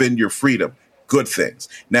you defend your freedom. Good things.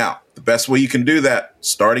 Now, the best way you can do that,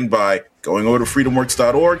 starting by going over to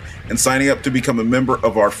freedomworks.org and signing up to become a member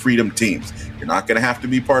of our freedom teams. You're not going to have to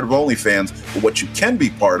be part of OnlyFans, but what you can be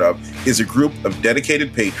part of is a group of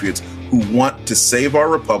dedicated patriots who want to save our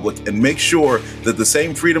republic and make sure that the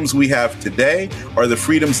same freedoms we have today are the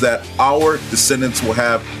freedoms that our descendants will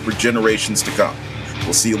have for generations to come.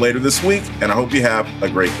 We'll see you later this week, and I hope you have a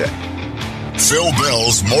great day. Phil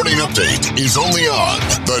Bell's Morning Update is only on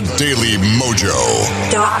the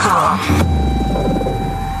DailyMojo.com.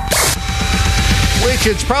 Which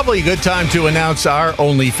it's probably a good time to announce our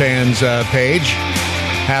OnlyFans page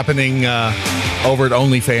happening over at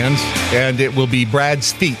OnlyFans, and it will be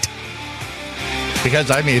Brad's feet.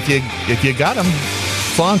 Because I mean, if you got them,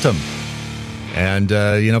 flaunt them, and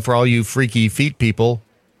for all you freaky feet people,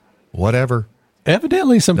 whatever.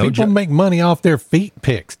 Evidently, some people make money off their feet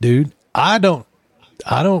pics, dude. I don't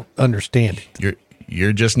understand it.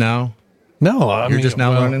 You're just now? No, you're just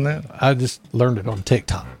now learning that? I just learned it on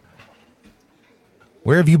TikTok.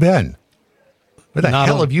 Where have you been? Where the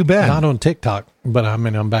hell have you been? Not on TikTok, but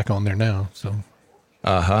I'm back on there now. So,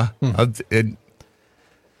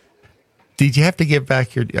 did you have to give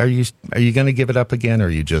back your? Are you going to give it up again, or are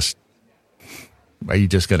you just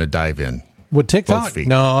going to dive in? With TikTok?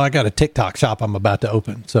 No, I got a TikTok shop I'm about to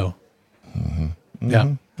open. So,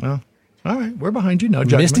 yeah. Well, all right, we're behind you. No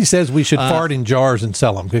judgment. Misty says we should fart in jars and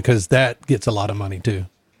sell them because that gets a lot of money too.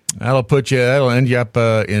 That'll end you up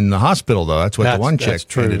in the hospital, though. That's what the one chick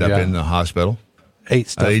ended up in the hospital. Ate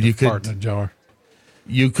stuff fart in a jar.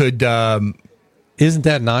 You could. Isn't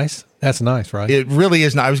that nice? That's nice, right? It really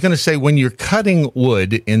is. I was going to say, when you're cutting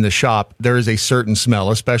wood in the shop, there is a certain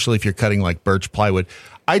smell, especially if you're cutting like birch plywood.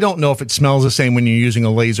 I don't know if it smells the same when you're using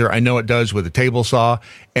a laser. I know it does with a table saw,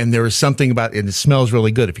 and there is something about it. It smells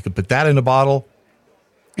really good. If you could put that in a bottle.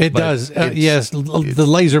 It does. Yes, the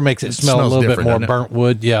laser makes it smell a little bit more burnt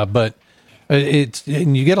wood. Yeah, but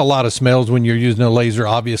and you get a lot of smells when you're using a laser,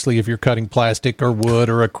 obviously, if you're cutting plastic or wood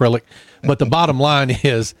or acrylic. But the bottom line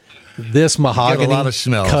is this mahogany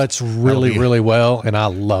cuts really, really well, and I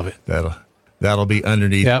love it. That'll be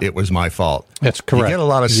underneath. Yep. It was my fault. That's correct. You get a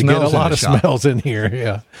lot of smells in here.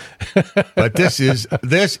 Yeah. But this is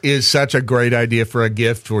such a great idea for a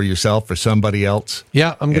gift for yourself, for somebody else.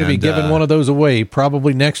 Yeah, I'm going to be giving one of those away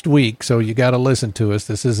probably next week. So you got to listen to us.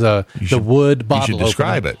 This is the wood bottle. You should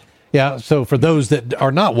describe it. Yeah. So for those that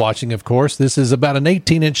are not watching, of course, this is about an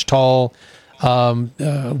 18-inch tall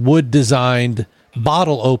wood designed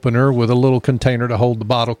bottle opener with a little container to hold the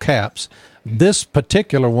bottle caps. This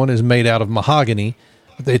particular one is made out of mahogany.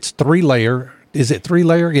 It's 3-layer. Is it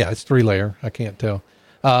 3-layer? Yeah, it's 3-layer. I can't tell.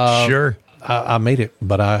 Sure. I made it,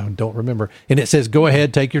 but I don't remember. And it says, go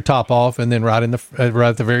ahead, take your top off. And then right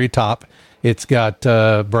at the very top, it's got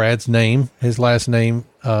Brad's name, his last name,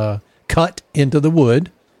 cut into the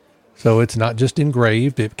wood. So it's not just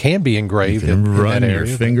engraved. It can be engraved. You can run your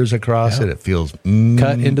fingers across it. It feels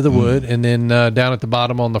cut into the wood. And then down at the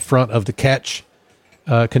bottom on the front of the catch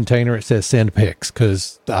container, it says send pics,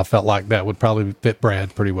 because I felt like that would probably fit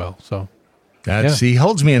Brad pretty well. So he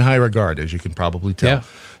holds me in high regard, as you can probably tell. Yeah.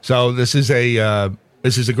 So this is a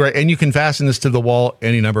great, and you can fasten this to the wall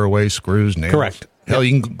any number of ways: screws, nails. Correct. Hell,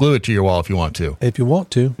 you can glue it to your wall if you want to. If you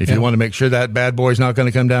want to. If you want to make sure that bad boy's not going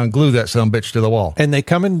to come down, glue that sumbitch to the wall. And they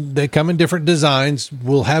come in different designs.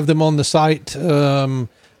 We'll have them on the site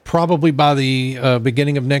probably by the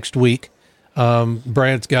beginning of next week.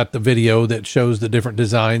 Brad's got the video that shows the different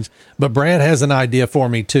designs, but Brad has an idea for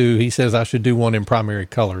me too. He says I should do one in primary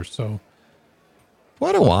colors. So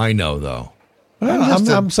what do I know, though?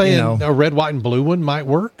 Well, I'm saying a red, white, and blue one might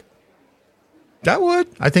work. That would.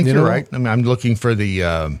 I think you're right. I mean, I'm looking for the.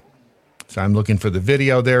 I'm looking for the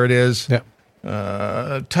video. There it is. Yeah.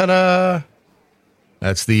 Ta-da!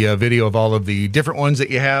 That's the video of all of the different ones that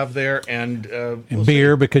you have there, and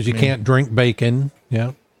beer because you can't drink bacon.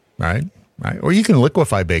 Yeah. Right. Or you can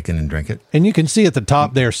liquefy bacon and drink it. And you can see at the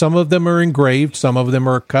top there, some of them are engraved, some of them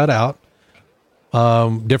are cut out.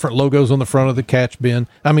 Different logos on the front of the catch bin.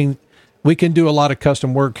 I mean, we can do a lot of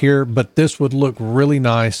custom work here, but this would look really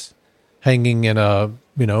nice hanging in a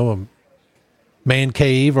man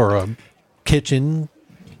cave or a kitchen,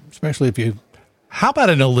 especially if you. How about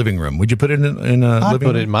in a living room? Would you put it in a living room? I'd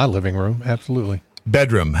put it in my living room, absolutely.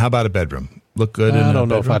 Bedroom. How about a bedroom? Look good. I don't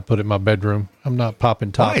know if I'd put it in my bedroom. I'm not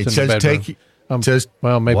popping tops in the bedroom.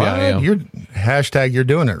 Well, maybe what? I am. You're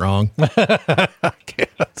doing it wrong. I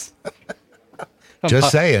guess.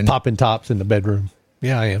 Just saying. Popping tops in the bedroom.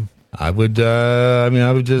 Yeah, I am. I would. I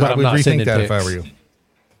would rethink that if I were you.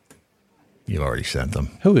 You've already sent them.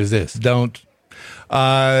 Who is this? Don't.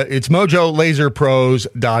 It's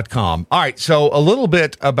mojolaserpros.com. All right, so a little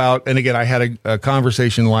bit about, and again, I had a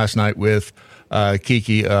conversation last night with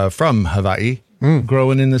Kiki from Hawaii,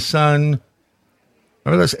 growing in the sun.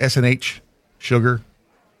 Remember those SNH sugar?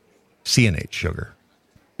 CNH sugar.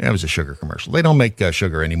 Yeah, it was a sugar commercial. They don't make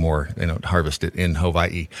sugar anymore. They don't harvest it in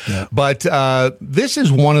Hawaii. Yeah. But this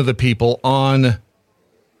is one of the people on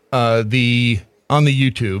the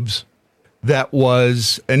YouTubes that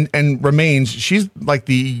was and remains. She's like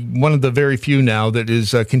one of the very few now that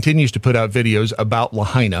is continues to put out videos about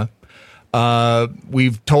Lahaina.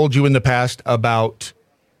 We've told you in the past about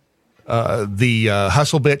the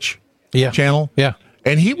Hustle Bitch channel. Yeah.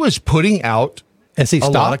 And he was putting out a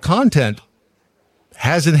lot of content.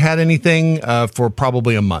 Hasn't had anything for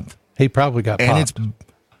probably a month. He probably got popped.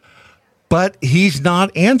 But he's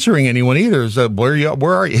not answering anyone either. So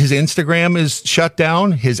where are you? His Instagram is shut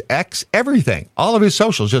down. His X, everything. All of his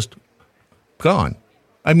socials just gone.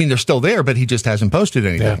 I mean, they're still there, but he just hasn't posted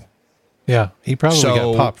anything. Yeah. He probably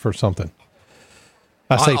got popped for something.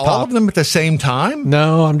 I say all of them at the same time?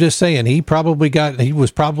 No, I'm just saying he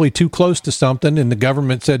was probably too close to something, and the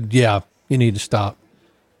government said, yeah, you need to stop.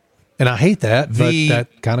 And I hate that, but that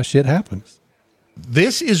kind of shit happens.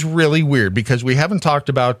 This is really weird because we haven't talked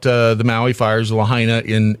about the Maui fires, Lahaina,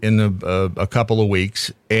 in a couple of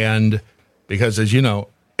weeks. And because, as you know,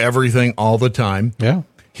 everything all the time. Yeah.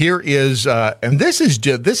 Here is, and this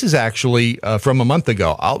is actually from a month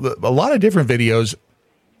ago. A lot of different videos.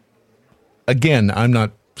 Again, I'm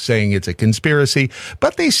not saying it's a conspiracy,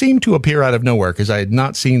 but they seem to appear out of nowhere because I had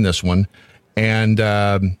not seen this one. And,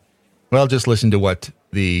 just listen to what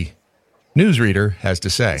the newsreader has to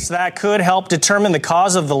say. So that could help determine the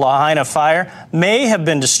cause of the Lahaina fire may have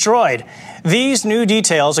been destroyed. These new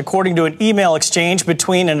details, according to an email exchange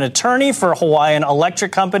between an attorney for Hawaiian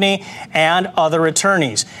Electric Company and other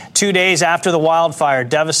attorneys. 2 days after the wildfire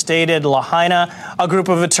devastated Lahaina, a group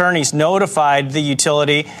of attorneys notified the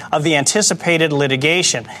utility of the anticipated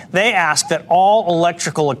litigation. They asked that all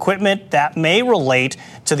electrical equipment that may relate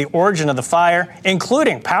to the origin of the fire,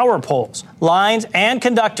 including power poles, lines, and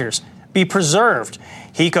conductors, be preserved.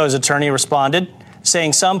 HECO's attorney responded,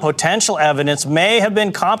 saying some potential evidence may have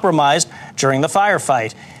been compromised during the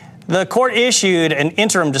firefight. The court issued an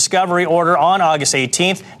interim discovery order on August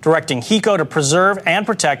 18th, directing HECO to preserve and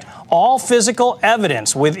protect all physical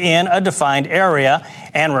evidence within a defined area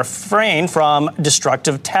and refrain from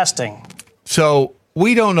destructive testing. So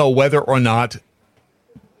we don't know whether or not,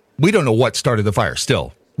 we don't know what started the fire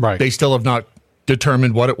still. Right. They still have not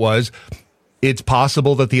determined what it was. It's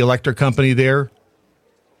possible that the electric company there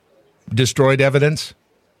destroyed evidence.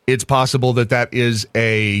 It's possible that is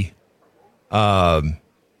a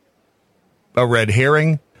red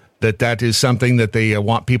herring, that is something that they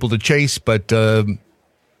want people to chase, but that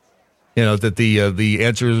the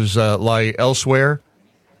answers lie elsewhere.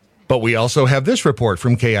 But we also have this report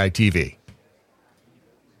from KITV.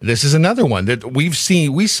 This is another one that we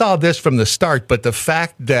saw this from the start, but the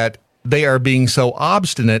fact that they are being so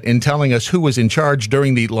obstinate in telling us who was in charge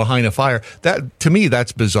during the Lahaina fire, that to me,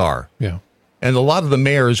 that's bizarre. Yeah. And a lot of the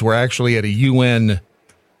mayors were actually at a UN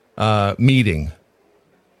meeting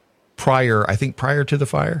prior to the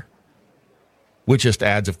fire, which just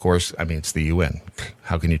adds, of course, I mean, it's the UN.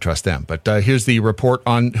 How can you trust them? But here's the report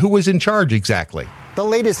on who was in charge exactly. The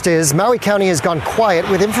latest is Maui County has gone quiet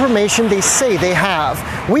with information they say they have.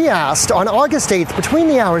 We asked on August 8th, between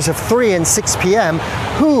the hours of 3 and 6 p.m.,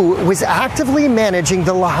 who was actively managing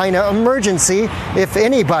the Lahaina emergency, if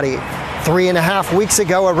anybody. 3.5 weeks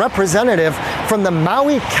ago, a representative from the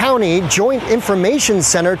Maui County Joint Information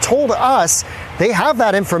Center told us they have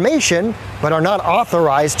that information, but are not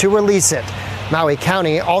authorized to release it. Maui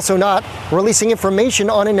County also not releasing information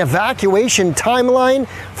on an evacuation timeline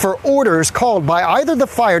for orders called by either the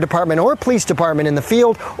fire department or police department in the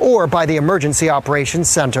field or by the Emergency Operations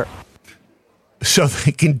Center. So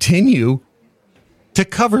they continue to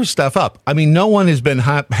cover stuff up. I mean, no one has been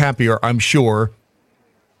happier, I'm sure,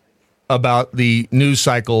 about the news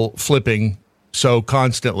cycle flipping so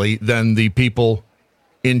constantly than the people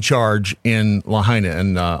in charge in Lahaina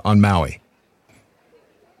and on Maui.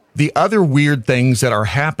 The other weird things that are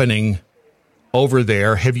happening over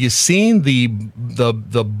there, have you seen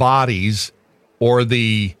the bodies or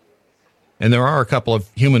and there are a couple of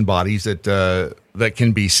human bodies that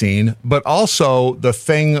can be seen, but also the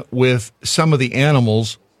thing with some of the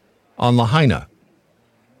animals on Lahaina.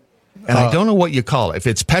 And I don't know what you call it, if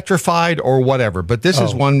it's petrified or whatever, but this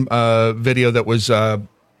is one video that was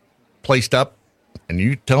placed up. And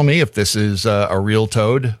you tell me if this is a real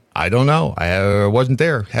toad. I don't know. I wasn't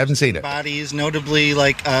there. Haven't seen it. Bodies, notably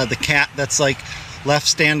like the cat that's like left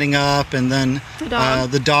standing up, and then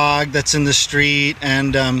the dog that's in the street,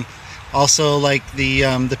 and also like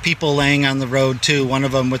the people laying on the road too. One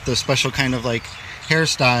of them with the special kind of like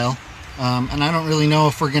hairstyle, and I don't really know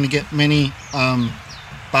if we're going to get many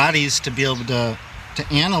bodies to be able to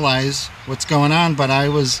analyze what's going on, but I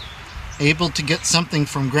was able to get something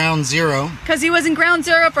from Ground Zero. Because he was in Ground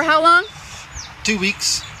Zero for how long? 2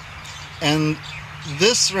 weeks. And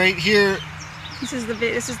this right here. This is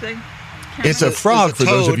the. It's a frog for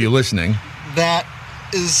those of you listening. That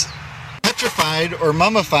is petrified or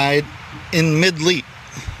mummified in mid-leap.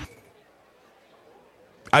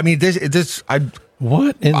 I mean,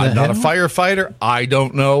 what in I'm the not a hell? firefighter. I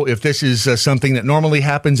don't know if this is something that normally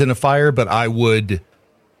happens in a fire, but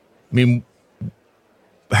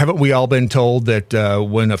haven't we all been told that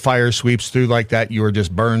when a fire sweeps through like that, you are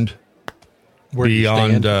just burned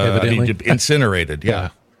beyond, incinerated?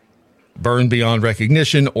 Yeah. Burned beyond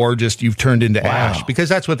recognition, or just you've turned into ash, because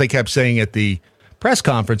that's what they kept saying at the press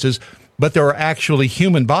conferences. But there are actually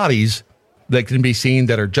human bodies that can be seen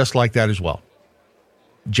that are just like that as well.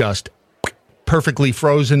 Just perfectly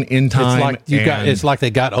frozen in time. It's like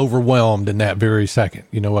they got overwhelmed in that very second.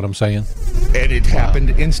 You know what I'm saying? And it happened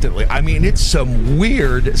instantly. I mean, it's some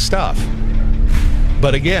weird stuff.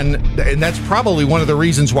 But again, and that's probably one of the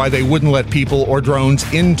reasons why they wouldn't let people or drones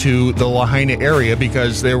into the Lahaina area,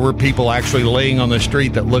 because there were people actually laying on the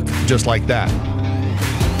street that looked just like that.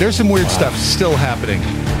 There's some weird stuff still happening.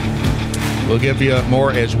 We'll give you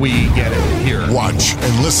more as we get it here. Watch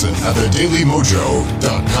and listen at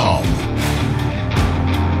thedailymojo.com.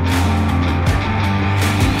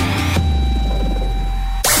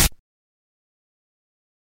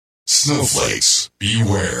 Snowflakes,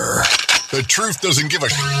 beware. The truth doesn't give a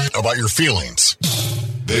shit about your feelings.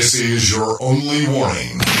 This is your only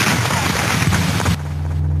warning.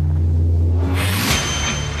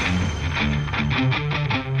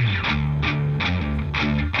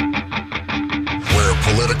 Where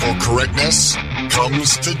political correctness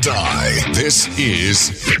comes to die. This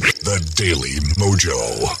is the Daily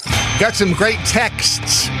Mojo. Got some great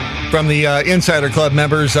texts from the Insider Club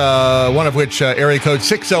members, one of which, area code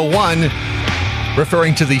 601,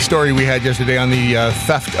 referring to the story we had yesterday on the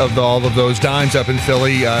theft of all of those dimes up in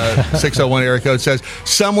Philly. 601 area code says,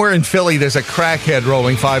 somewhere in Philly there's a crackhead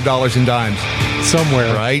rolling $5 in dimes.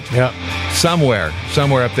 Somewhere. Right? Yeah. Somewhere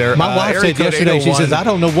up there. My wife said yesterday, she says, I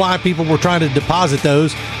don't know why people were trying to deposit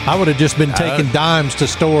those. I would have just been taking dimes to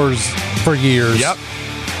stores for years. Yep.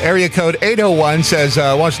 Area code 801 says,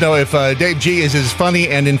 wants to know if Dave G is as funny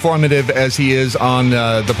and informative as he is on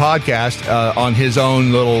the podcast on his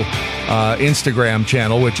own little Instagram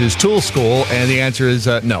channel, which is Tool School, and the answer is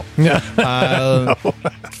no. No.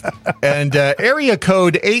 And area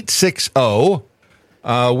code 860,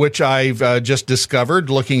 which I've just discovered,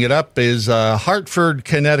 looking it up, is Hartford,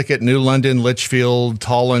 Connecticut, New London, Litchfield,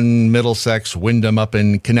 Tolland, Middlesex, Wyndham up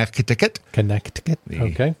in Connecticut.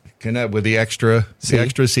 Okay. With the extra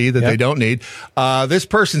C that they don't need. This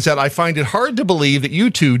person said, I find it hard to believe that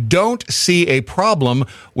you two don't see a problem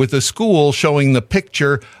with the school showing the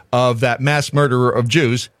picture of that mass murderer of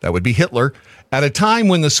Jews, that would be Hitler, at a time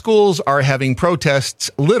when the schools are having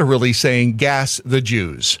protests literally saying, gas the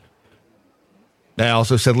Jews. I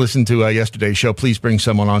also said, listen to yesterday's show. Please bring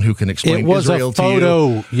someone on who can explain Israel to you. It was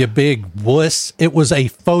a photo, you big wuss. It was a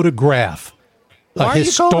photograph. Why are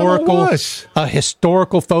you calling them a wuss? A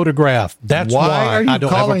historical photograph. That's why are you I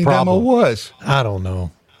don't have a calling problem. them a wuss? I don't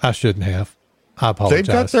know. I shouldn't have. I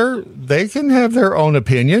apologize. They can have their own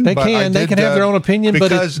opinion. They can have their own opinion, but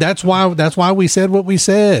that's why we said what we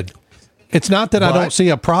said. It's not that I don't see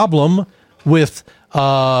a problem with.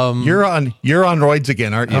 You're on roids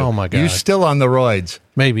again, aren't you? Oh my God! You're still on the roids.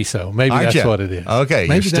 Maybe so. Maybe that's what it is. Okay,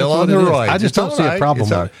 maybe you're still on the roids. I just don't see a problem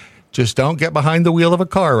with it. Just don't get behind the wheel of a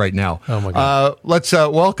car right now. Oh, my God. Let's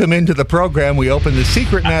welcome into the program. We open the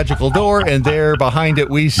secret magical door, and there behind it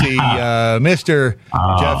we see Mr.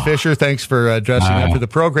 Jeff Fisher. Thanks for dressing up for the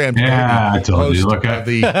program. Yeah, I told you. Look at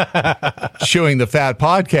the Chewing the Fat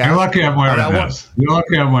podcast. You're lucky I'm wearing this. You're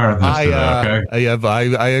lucky I'm wearing this today,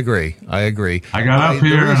 okay? I agree. I got up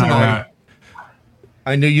here and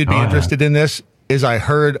I knew you'd be interested in this, is I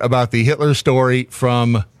heard about the Hitler story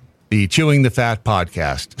from the Chewing the Fat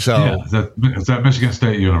podcast. So it's at Michigan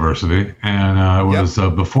State University, and it was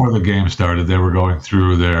before the game started. They were going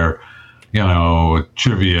through their,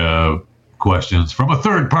 trivia questions from a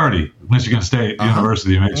third party. Michigan State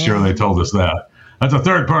University made sure they told us that. That's a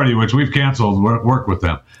third party, which we've canceled work with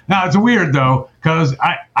them. Now, it's weird, though, because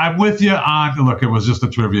I'm with you on, look, it was just a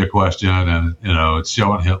trivia question, and, it's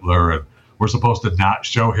showing Hitler, and we're supposed to not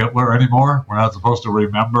show Hitler anymore. We're not supposed to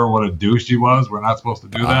remember what a douche he was. We're not supposed to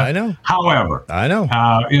do that. I know. However, I know.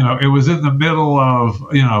 It was in the middle of,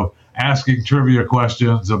 asking trivia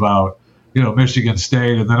questions about, Michigan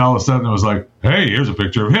State. And then all of a sudden it was like, hey, here's a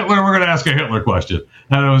picture of Hitler. We're going to ask a Hitler question.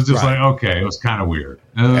 And it was just like, okay, it was kind of weird.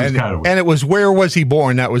 And it was, where was he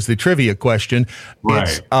born? That was the trivia question.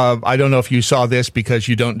 Right. I don't know if you saw this because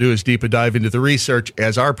you don't do as deep a dive into the research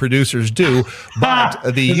as our producers do, but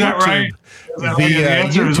the YouTube,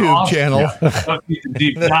 YouTube channel,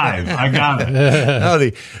 deep dive. I got it. No,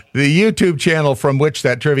 the YouTube channel from which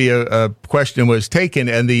that trivia question was taken,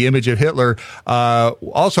 and the image of Hitler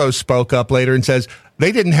also spoke up later and says,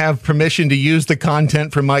 they didn't have permission to use the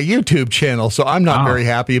content from my YouTube channel, so I'm not very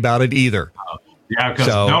happy about it either. Yeah, because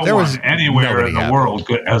no one anywhere in the world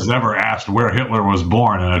has ever asked where Hitler was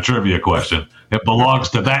born in a trivia question. It belongs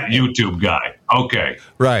to that YouTube guy. Okay.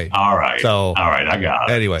 Right. All right. So, all right, I got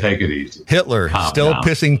it. Anyway, take it easy. Hitler still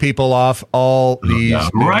pissing people off all these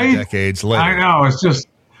decades later. I know. It's just,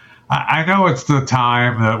 I know it's the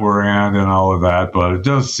time that we're in and all of that, but it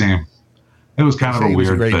does seem, it was kind of a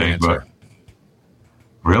weird thing. But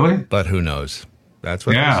really? But who knows? That's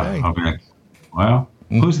what they say. Okay. Well,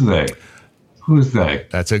 who's they? Who's they?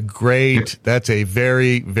 That's a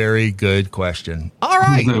very, very good question. All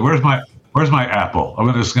right. Where's my apple?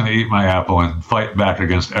 I'm just going to eat my apple and fight back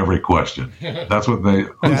against every question. That's what they.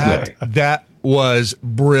 That was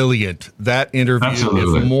brilliant. That interview.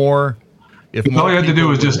 Absolutely. All you had to do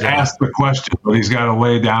was just ask the question, but he's got to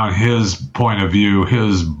lay down his point of view,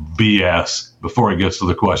 his BS before he gets to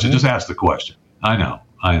the question. Mm-hmm. Just ask the question. I know.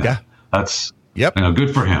 Yeah. That's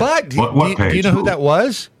good for him. But what page? Do you know who that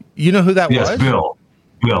was? You know who that was? Yes, Bill.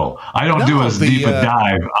 I don't do as deep a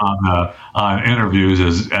dive on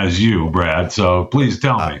interviews as you, Brad. So please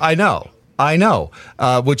tell me. I know.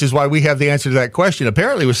 Which is why we have the answer to that question.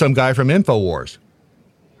 Apparently, it was some guy from InfoWars.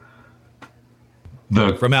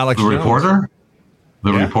 From Alex Jones. Reporter.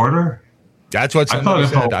 The reporter. That's what somebody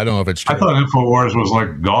said. I don't know if it's true. I thought InfoWars was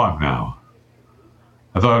gone now.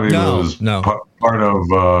 I thought he was part of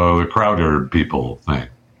the Crowder people thing.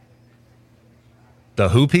 The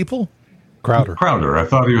who people? Crowder. I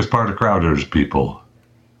thought he was part of Crowder's people.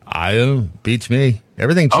 Beats me.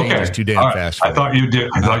 Everything changes too damn fast. I thought you did.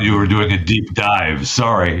 I thought you were doing a deep dive.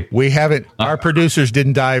 Sorry. We haven't. Our producers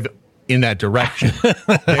didn't dive in that direction. They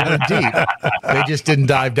went deep. They just didn't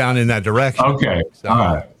dive down in that direction. Okay. So.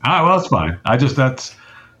 All right. Well, it's fine.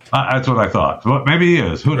 That's what I thought. Well, maybe he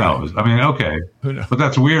is. Who knows? I mean, okay. Who knows? But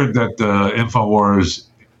that's weird that InfoWars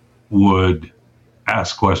would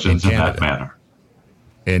ask questions in that manner.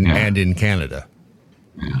 And in Canada.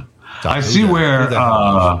 Yeah. I see where,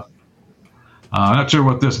 I'm not sure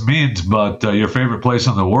what this means, but your favorite place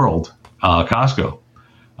in the world, Costco,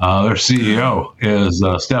 their CEO is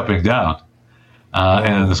stepping down,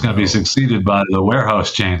 and it's going to be succeeded by the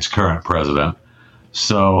warehouse chain's current president.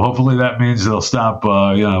 So hopefully that means they'll stop,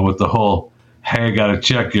 with the whole, hey, got to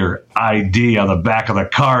check your ID on the back of the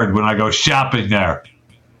card when I go shopping there.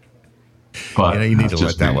 But you need to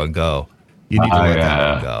let that one go. You need to let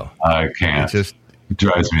that one go. I can't. It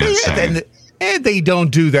drives me insane. And they don't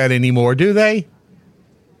do that anymore, do they?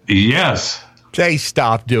 Yes. They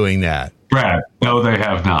stopped doing that. Brad, no, they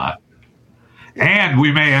have not. And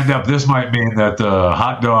we may end up, this might mean that the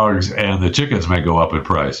hot dogs and the chickens may go up in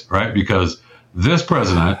price, right? Because this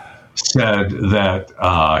president said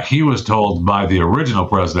that he was told by the original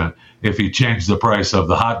president if he changed the price of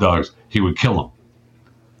the hot dogs, he would kill him.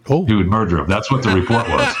 Oh. He would murder him. That's what the report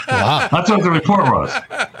was. Wow. That's what the report was.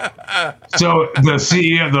 So the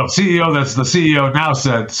CEO that's the CEO now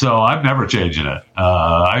said, so I'm never changing it.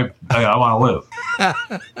 I want to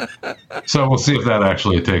live. So we'll see if that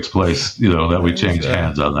actually takes place, that we change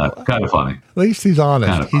hands on that. Kind of funny. At least he's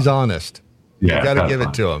honest. He's honest. Yeah. You got to give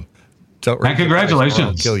it to him. And congratulations.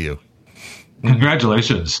 I'll kill you.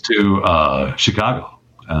 Congratulations to Chicago.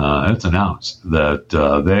 It's announced that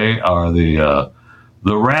they are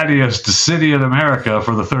the rattiest city in America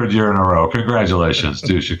for the third year in a row. Congratulations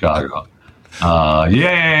to Chicago.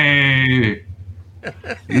 Yay!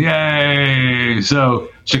 Yay! So,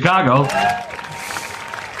 Chicago,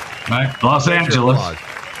 right? Los Angeles,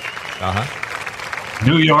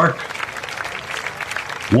 New York,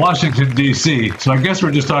 Washington, D.C. So I guess we're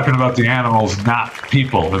just talking about the animals, not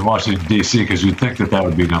people in Washington, D.C., because you'd think that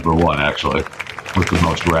would be number one, actually, with the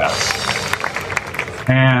most rats.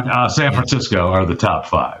 And San Francisco are the top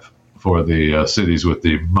 5 for the cities with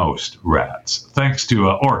the most rats, thanks to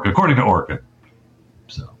according to Orkin.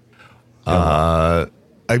 So,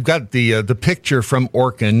 I've got the picture from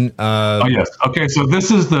Orkin. Oh yes, okay. So this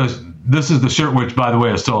is the shirt, which by the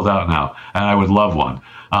way is sold out now, and I would love one.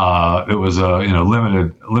 it was a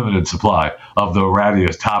limited supply of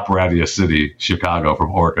the top rattiest city, Chicago,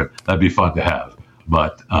 from Orkin. That'd be fun to have.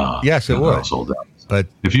 But yes, it would. Sold out. But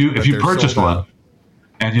if you purchase one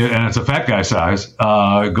and it's a fat guy size,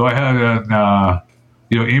 go ahead and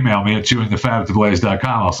email me at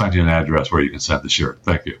chewingthefat@theblaze.com. I'll send you an address where you can send the shirt.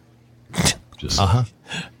 Thank you.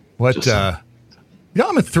 What?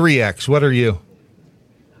 I'm a 3X. What are you?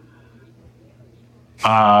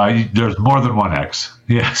 There's more than one X.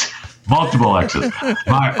 Yes, multiple X's.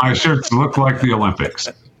 My shirts look like the Olympics,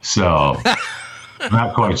 so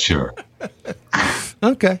not quite sure.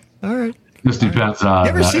 Okay, all right. This depends on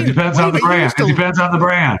it depends on the brand. It depends on the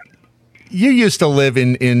brand. You used to live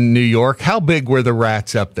in New York. How big were the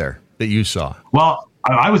rats up there that you saw? Well,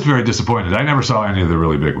 I was very disappointed. I never saw any of the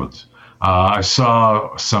really big ones. I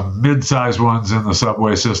saw some mid-sized ones in the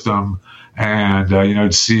subway system, and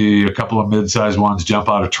you'd see a couple of mid-sized ones jump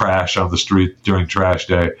out of trash on the street during trash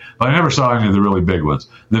day. But I never saw any of the really big ones.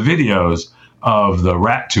 The videos of the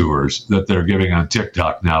rat tours that they're giving on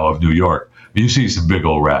TikTok now of New York, you see some big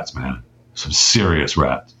old rats, man. Some serious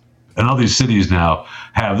rats. And all these cities now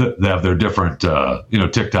have their different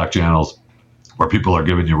TikTok channels where people are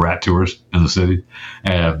giving you rat tours in the city,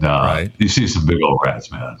 and you see some big old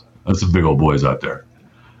rats, man. There's some big old boys out there,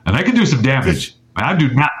 and they can do some damage. I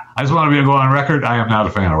do not. I just want to go on record. I am not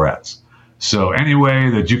a fan of rats. So any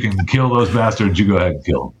way that you can kill those bastards, you go ahead and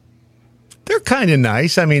kill them. They're kind of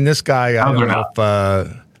nice. I mean, this guy. I don't know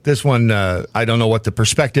if this one. I don't know what the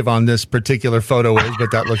perspective on this particular photo is,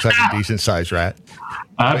 but that looks like a decent sized rat.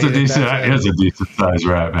 That is a decent sized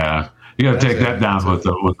rat, man. You got to take that down with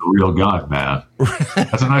a real gun, man.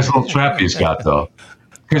 That's a nice little trap he's got, though.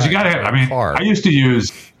 Because you got to have. I mean, I used to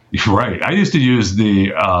use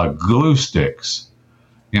the glue sticks,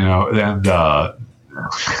 and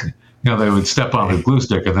they would step on the glue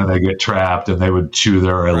stick and then they get trapped and they would chew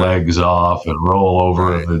their legs off and roll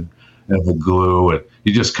over in the glue, and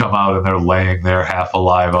you just come out and they're laying there half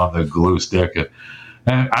alive on the glue stick,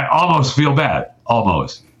 and I almost feel bad,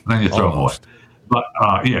 almost. And then you throw them away. But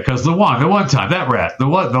because the one time that rat, the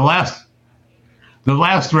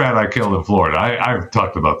last rat I killed in Florida, I've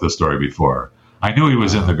talked about this story before. I knew he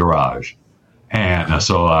was in the garage, and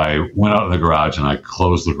so I went out in the garage and I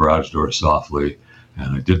closed the garage door softly,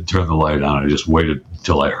 and I didn't turn the light on. I just waited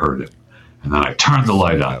until I heard him, and then I turned the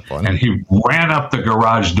light on, and he ran up the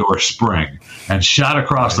garage door spring and shot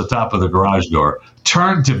across the top of the garage door,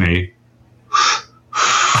 turned to me,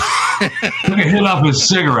 took a hit off his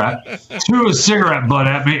cigarette, threw his cigarette butt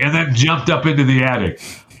at me, and then jumped up into the attic.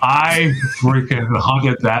 I freaking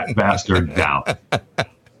hunted that bastard down.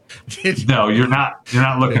 No, you're not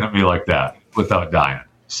looking at me like that without dying.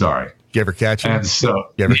 Sorry. You ever catch him? And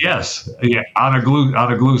so, yes, on a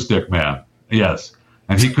glue stick, man. Yes,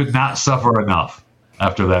 and he could not suffer enough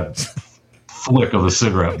after that flick of the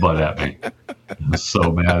cigarette butt at me. I was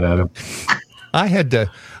so mad at him. I had to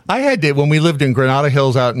when we lived in Granada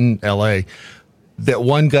Hills out in L.A. That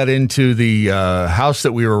one got into the house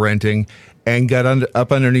that we were renting and got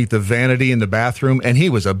up underneath the vanity in the bathroom, and he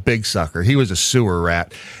was a big sucker. He was a sewer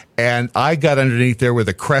rat. And I got underneath there with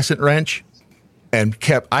a crescent wrench and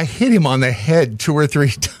I hit him on the head 2 or 3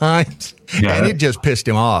 times, and it just pissed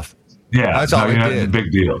him off. Yeah, that's all it did.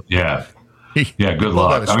 Big deal. Yeah. Yeah, good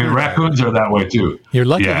luck. I mean, raccoons are that way too. You're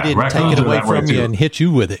lucky he didn't take it away from you and hit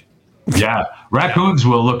you with it. Yeah, raccoons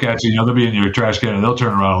will look at you. They'll be in your trash can and they'll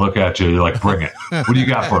turn around and look at you. You're like, bring it. What do you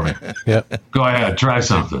got for me? Yep. Go ahead, try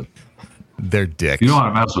something. They're dicks. You don't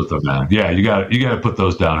want to mess with them, man. Yeah, you got to put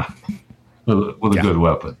those down with a good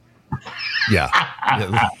weapon. Yeah.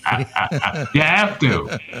 You have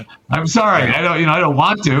to. I'm sorry. I don't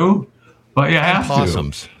want to, but you have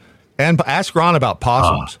possums. And ask Ron about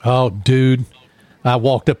possums. Oh, dude. I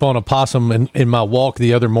walked up on a possum in my walk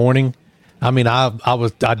the other morning. I mean, and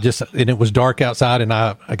it was dark outside, and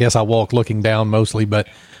I guess I walked looking down mostly, but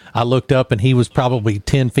I looked up and he was probably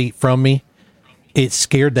 10 feet from me. It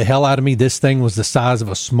scared the hell out of me. This thing was the size of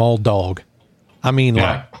a small dog. I mean,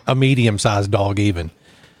 like a medium-sized dog even.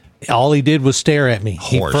 All he did was stare at me.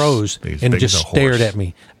 He froze and just stared at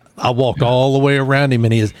me. I walked all the way around him,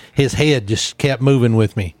 and his head just kept moving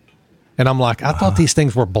with me. And I'm like, I thought these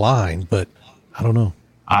things were blind, but I don't know.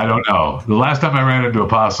 I don't know. The last time I ran into a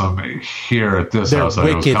possum here at this house,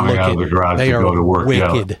 I was coming out of the garage to go to work.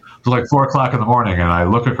 Yeah, it was like 4 o'clock in the morning, and I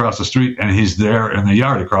look across the street, and he's there in the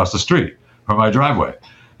yard across the street from my driveway.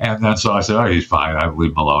 And then so I said, oh, he's fine. I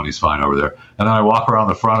leave him alone. He's fine over there. And then I walk around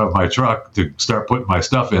the front of my truck to start putting my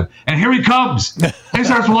stuff in. And here he comes. He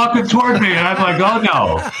starts walking toward me. And I'm like, oh,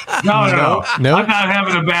 no. I'm not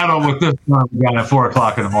having a battle with this guy at 4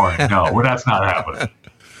 o'clock in the morning. No, that's not happening.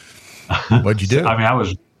 What'd you do? I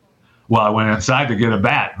mean, Well, I went inside to get a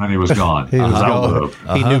bat, and then he was gone. He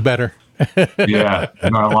knew better. Yeah,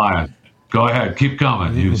 you're not lying. Go ahead, keep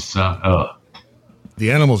coming. The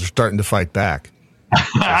animals are starting to fight back.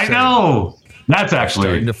 I know. That's actually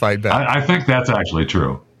starting to fight back. I think that's actually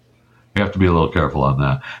true. You have to be a little careful on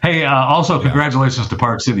that. Hey, also congratulations to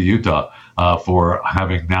Park City, Utah, for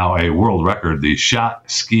having now a world record, the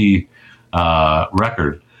shot ski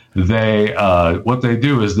record. They what they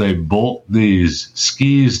do is they bolt these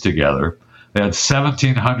skis together. They had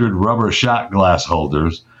 1,700 rubber shot glass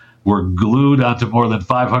holders, were glued onto more than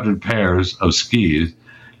 500 pairs of skis,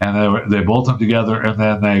 and they bolt them together, and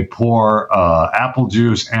then they pour apple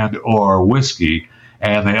juice and or whiskey,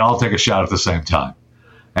 and they all take a shot at the same time.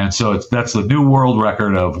 And so that's the new world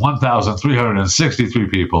record of 1,363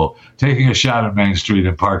 people taking a shot in Main Street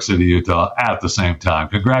in Park City, Utah at the same time.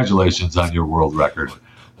 Congratulations on your world record.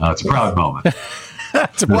 It's a proud moment.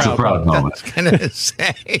 It's a proud moment. I was going to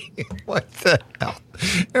say, what the hell?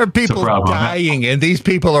 There are people dying, and these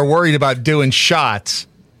people are worried about doing shots.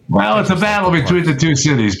 Well, it's a battle between the two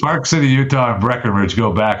cities. Park City, Utah, and Breckenridge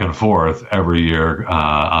go back and forth every year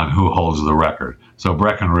on who holds the record. So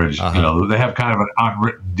Breckenridge, they have kind of an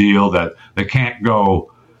unwritten deal that they can't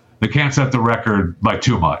set the record by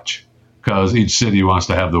too much, because each city wants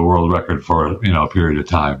to have the world record for a period of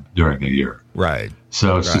time during the year. Right.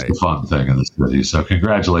 So it's just a fun thing in the city. So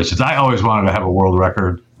congratulations. I always wanted to have a world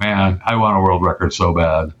record. Man, I want a world record so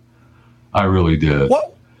bad. I really did.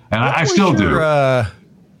 And I still do.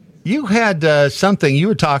 You had something you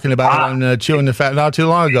were talking about on Chewing the Fat not too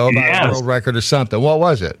long ago about a world record or something. What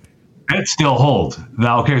was it? It still holds.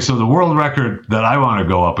 Now, okay, so the world record that I want to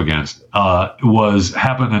go up against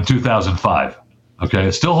happened in 2005. Okay,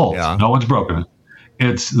 it still holds. Yeah. No one's broken it.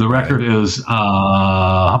 The record is,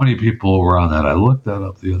 how many people were on that? I looked that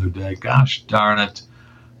up the other day. Gosh darn it.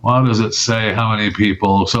 What does it say? How many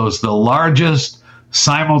people? So it's the largest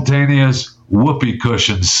simultaneous whoopee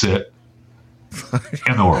cushion sit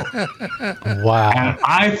in the world. Wow. And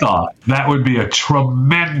I thought that would be a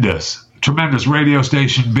tremendous radio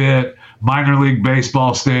station bit, minor league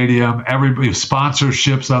baseball stadium, everybody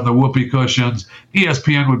sponsorships on the whoopee cushions.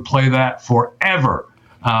 ESPN would play that forever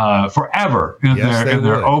in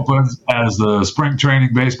their opens as the spring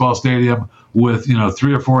training baseball stadium with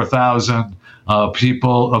 3,000 or 4,000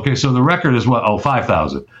 people. Okay, so the record is what?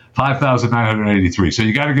 5,983. So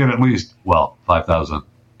you got to get at least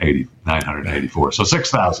 5,984. So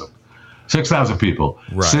 6,000 people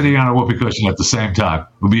sitting on a whoopee cushion at the same time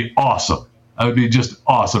would be awesome. It would be just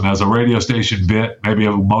awesome as a radio station bit, maybe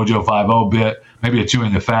a Mojo 50 bit, maybe a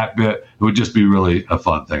Chewing the Fat bit. It would just be really a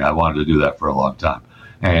fun thing. I wanted to do that for a long time.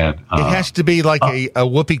 And it has to be like a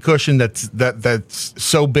whoopee cushion that's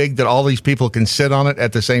so big that all these people can sit on it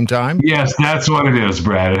at the same time. Yes, that's what it is,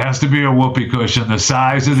 Brad. It has to be a whoopee cushion the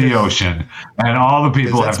size of the ocean, and all the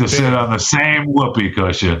people have to sit on the same whoopee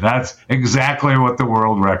cushion. That's exactly what the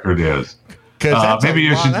world record is. Because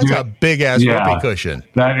that's a big ass whoopee cushion.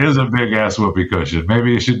 That is a big ass whoopee cushion.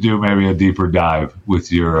 Maybe you should do a deeper dive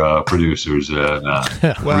with your producers and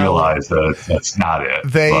realize that that's not it.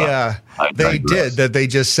 They did that. They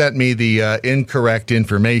just sent me the incorrect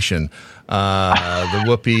information. The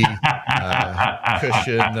whoopee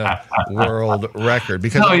cushion world record.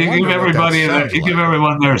 Because you give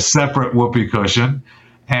everyone their separate whoopee cushion.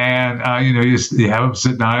 And, you have them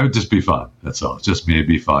sit down. It would just be fun. That's all. It's just me. It'd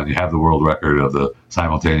be fun. You have the world record of the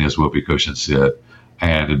simultaneous whoopee cushion sit,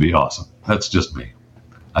 and it'd be awesome. That's just me.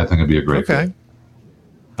 I think it'd be a great thing.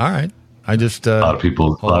 All right. I just a lot of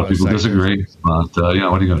people disagree, but what are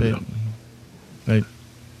you going to do? Right.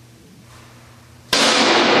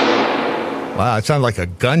 Wow, it sounded like a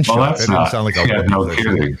gunshot. Well, it didn't sound like a no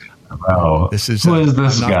kidding. Wow. Who is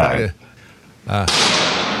this guy?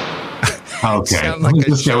 Okay, like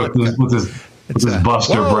this guy with his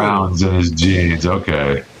Buster Browns and his jeans.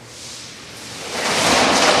 Okay.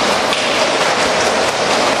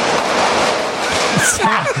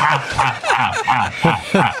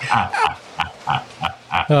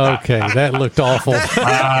 Okay, that looked awful.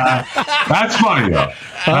 That's funny though.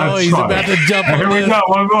 He's about to jump. Here we go.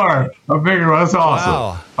 One more. A bigger one. That's awesome.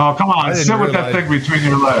 Wow. Oh, come on. Sit with that thing between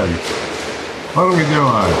your legs. What are we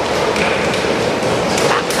doing?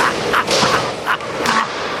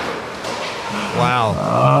 Wow.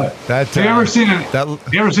 Have you ever seen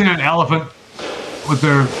an elephant with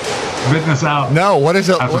their business out? No. What is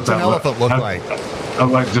it? What's an elephant look like?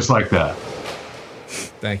 Just like that.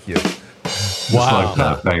 Thank you. Wow. Like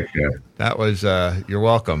that. Thank you. That was. You're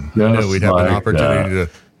welcome. I knew we'd have an opportunity to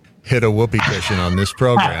hit a whoopee cushion on this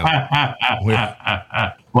program.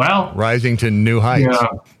 Well, rising to new heights. Yeah.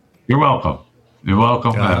 You're welcome. You're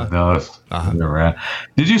welcome.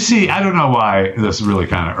 Did you see? I don't know why this really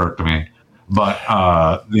kind of irked me, but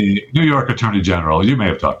the New York Attorney General. You may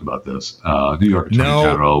have talked about this. New York Attorney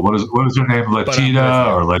General. What is her name?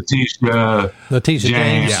 Letitia or Letitia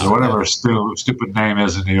James or whatever her stupid name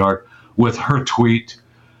is in New York. With her tweet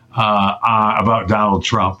about Donald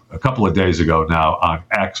Trump a couple of days ago now on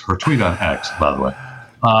X. Her tweet on X, by the way.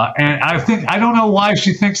 And I don't know why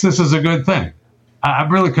she thinks this is a good thing.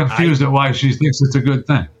 I'm really confused at why she thinks it's a good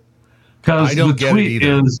thing. Because the tweet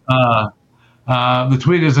is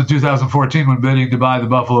in 2014 when bidding to buy the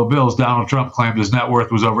Buffalo Bills, Donald Trump claimed his net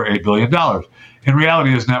worth was over $8 billion. In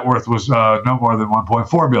reality, his net worth was no more than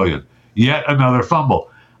 $1.4 billion. Yet another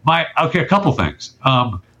fumble. A couple things.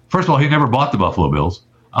 First of all, he never bought the Buffalo Bills,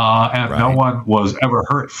 and no one was ever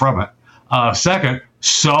hurt from it. Second,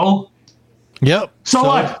 Yep. So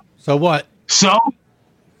what? So what? So?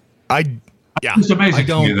 It's amazing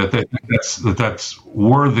to me that that's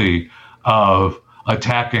worthy of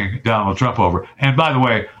attacking Donald Trump over. And by the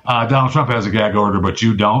way, Donald Trump has a gag order, but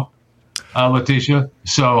you don't, Letitia.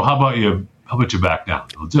 So how about you back down?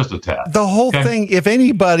 Just a tad. The whole thing, if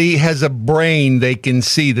anybody has a brain, they can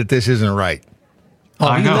see that this isn't right.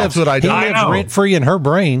 Oh, he lives rent-free in her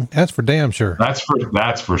brain. That's for damn sure. That's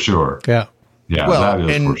for sure. Yeah. Yeah, well, that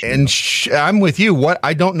is and I'm with you.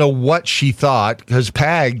 I don't know what she thought, because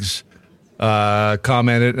Pags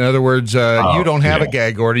commented. In other words, you don't have a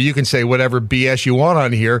gag order. You can say whatever BS you want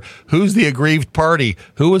on here. Who's the aggrieved party?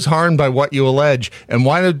 Who was harmed by what you allege? And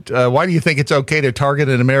why do you think it's okay to target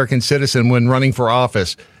an American citizen when running for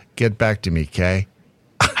office? Get back to me, Kay.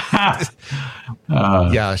 She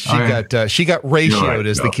got ratioed, right,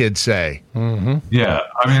 as the kids say. Mm-hmm. Yeah,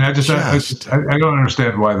 I mean, I don't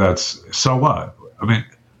understand why that's so what. I mean,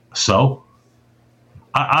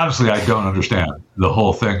 honestly, I don't understand the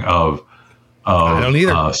whole thing of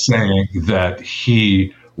saying that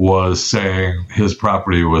he was saying his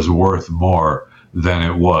property was worth more than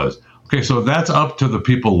it was. Okay, so that's up to the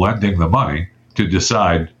people lending the money to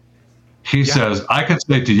decide. He says, I can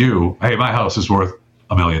say to you, hey, my house is worth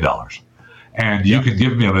 $1 million, and you can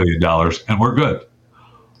give me $1 million, and we're good.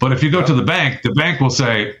 But if you go to the bank will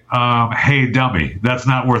say, hey, dummy, that's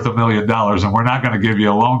not worth $1 million, and we're not going to give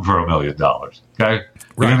you a loan for $1 million. Okay?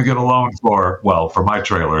 You're going to get a loan for my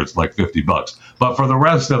trailer, it's like $50. But for the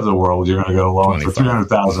rest of the world, you're going to get a loan for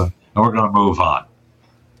 $300,000, and we're going to move on.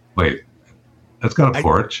 Wait, that's got a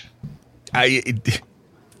porch.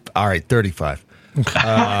 All right, 35.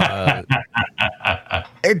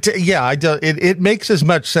 It makes as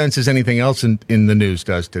much sense as anything else in the news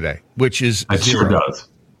does today, which is it sure does.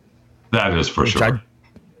 That is for sure.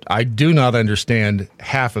 I do not understand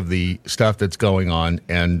half of the stuff that's going on,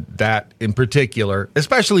 and that in particular,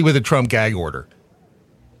 especially with the Trump gag order.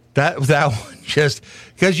 That one just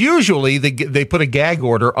because usually they put a gag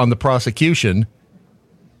order on the prosecution,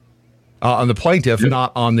 on the plaintiff,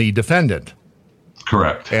 not on the defendant.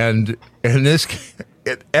 Correct. And this,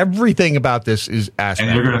 everything about this is aspect.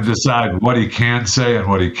 And you're going to decide what he can say and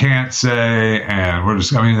what he can't say, and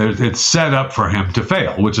it's set up for him to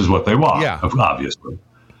fail, which is what they want, obviously.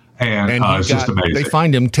 And it's just amazing. They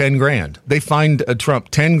fined him $10,000. They fined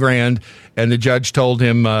Trump $10,000, and the judge told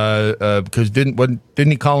him because didn't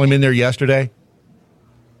he call him in there yesterday?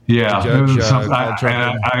 Yeah,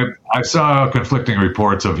 I saw conflicting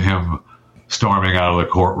reports of him storming out of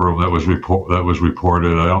the courtroom that was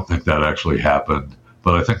reported. I don't think that actually happened,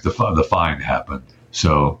 but I think the fine happened.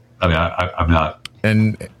 So I mean, I'm not.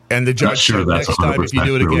 And the judge sure said that's next time if you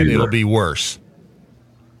do it again, it'll be worse.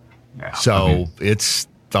 Yeah, so it's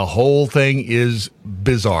the whole thing is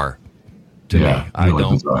bizarre to me. I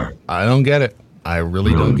don't get it. I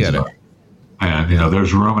really don't get it. And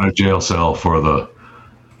there's room in a jail cell for the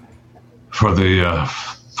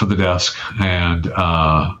desk and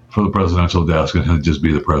for the presidential desk, and he'll just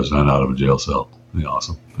be the president out of a jail cell. Be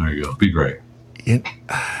awesome. There you go. Be great.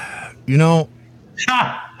 I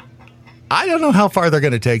don't know how far they're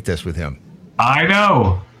going to take this with him. I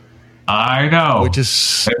know. Which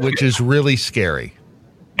is really scary.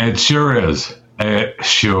 It sure is. It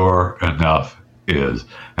sure enough is.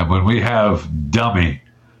 And when we have dummy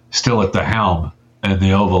still at the helm in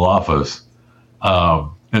the Oval Office,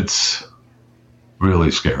 it's really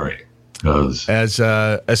scary. As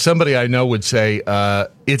somebody I know would say,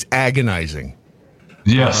 it's agonizing.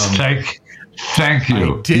 Yes, thank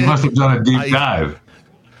you. You must have done a deep dive.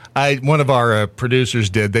 One of our producers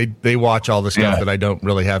did. They watch all the stuff that I don't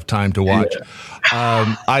really have time to watch.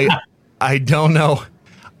 Yeah. I don't know.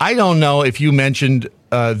 I don't know if you mentioned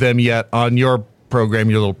them yet on your program,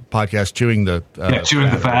 your little podcast, Chewing the Fat. Chewing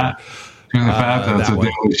the Fat. That's a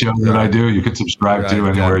daily show that I do. You can subscribe to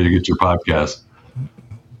anywhere you get your podcast.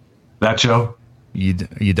 That show? You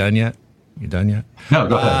done yet? You done yet? No,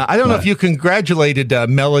 go ahead. I don't know if you congratulated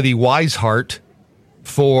Melody Weishart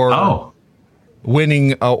for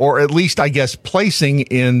winning, or at least, I guess, placing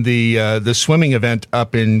in the swimming event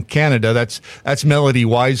up in Canada. That's Melody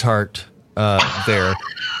Weishart there.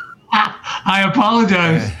 I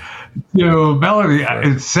apologize to Melody.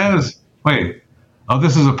 It says, wait,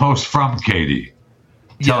 this is a post from Katie.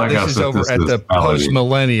 This is over at the Post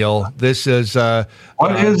Millennial. This is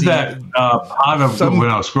what is that pot of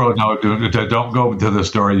scroll? No, don't go to the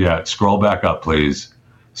story yet. Scroll back up, please.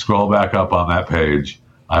 Scroll back up on that page.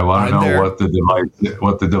 I want to know what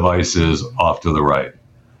the device is off to the right.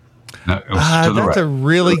 No, that's a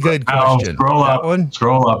really good question. Scroll up.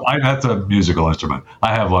 Scroll up. That's a musical instrument.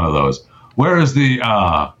 I have one of those. Where is the?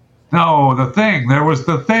 The thing. There was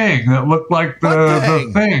the thing that looked like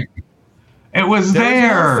the thing. It was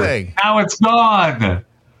there. Now it's gone.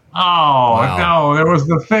 No, there was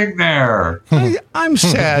the thing there. I'm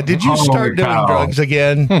sad. Did you start doing drugs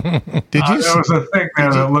again? Did you? There was a thing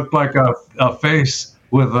there that looked like a face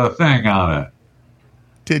with a thing on it.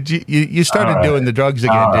 Did you started doing the drugs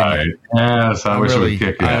again, didn't you? Yes, I wish we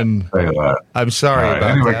could kick in. Say that. I'm sorry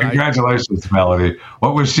about anyway, that. Congratulations, Melody. What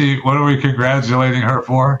are we congratulating her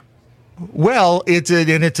for? Well, it's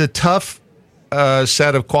a tough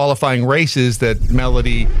set of qualifying races that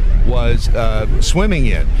Melody was swimming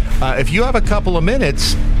in. If you have a couple of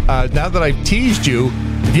minutes, now that I've teased you,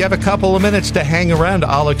 if you have a couple of minutes to hang around,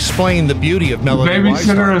 I'll explain the beauty of Melody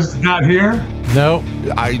Babysitter is not here? No.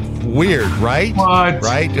 Weird, right? What?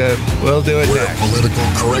 Right? We'll do it next. Political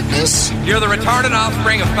correctness. You're the retarded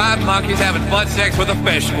offspring of 5 monkeys having butt sex with a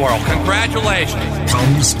fish squirrel. Congratulations.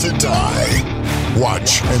 Comes to die.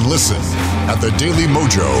 Watch and listen at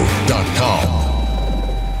thedailymojo.com.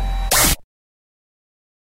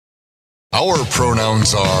 Our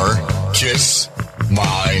pronouns are kiss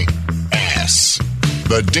my ass.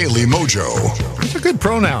 The Daily Mojo. These are good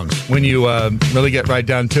pronouns when you really get right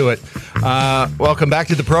down to it. Welcome back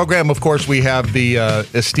to the program. Of course, we have the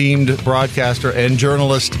esteemed broadcaster and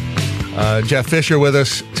journalist Jeff Fisher with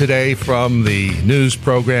us today from the news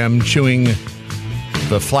program Chewing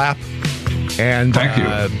the Flap. And thank you.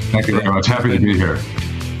 Thank you very much. Happy to be here.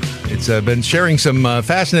 It's been sharing some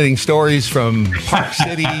fascinating stories from Park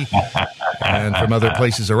City and from other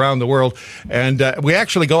places around the world. And we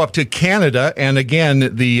actually go up to Canada. And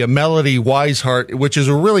again, the Melody Weishart, which is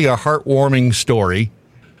really a heartwarming story.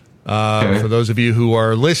 For those of you who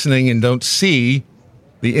are listening and don't see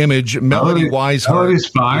the image, Melody Weishart. Melody's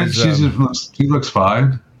fine. She looks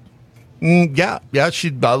fine. Yeah. She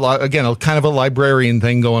again, kind of a librarian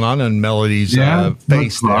thing going on in Melody's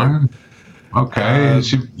face there. Okay,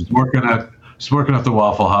 she's working at the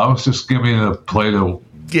Waffle House. Just give me a plate of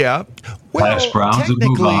hash browns and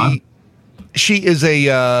move on. She is a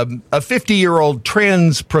 50-year-old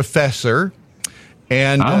trans professor,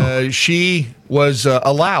 and she was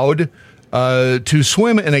allowed to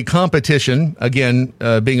swim in a competition. Again,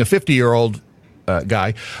 being a 50-year-old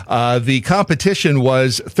guy, the competition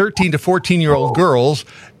was 13 to 14-year-old girls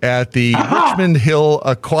at the Richmond Hill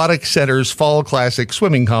Aquatic Center's Fall Classic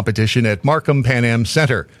swimming competition at Markham Pan Am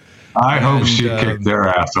Center. I hope she kicked their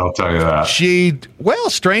ass, I'll tell you that.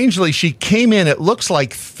 Strangely, she came in, it looks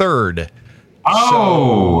like third.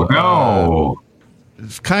 No.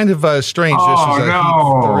 It's kind of strange. This is a heat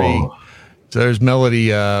 3. So there's Melody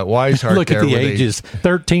Weishart. Look at the ages,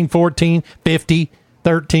 13, 14, 50.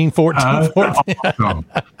 13, 14, 14.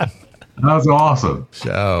 That's awesome.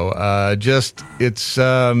 So, it's,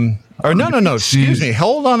 no, excuse me.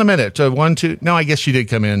 Hold on a minute. 1, 2, no, I guess she did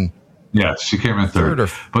come in. Yes, she came in third.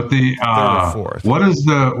 But the, third or fourth. What's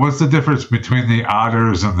the difference between the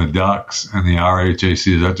Otters and the Ducks and the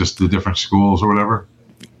RHAC? Is that just the different schools or whatever?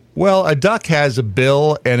 Well, a duck has a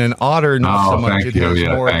bill, and an otter not so much. It has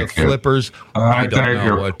more of the flippers. I don't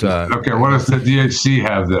know what. Okay, what does the DHC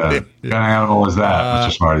have? What kind of animal is that,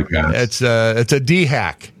 Mr. Smarty Pants? It's a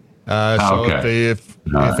D-hack.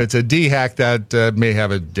 If it's a D-hack, that may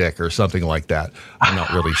have a dick or something like that. I'm not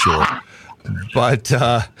really sure. But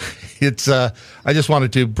it's. I just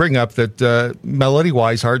wanted to bring up that Melody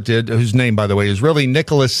Weishart did, whose name, by the way, is really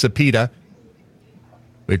Nicholas Cepeda,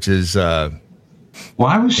 which is.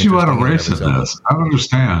 Why was she out of race in this? I don't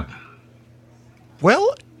understand.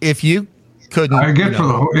 Well, if you couldn't, I get for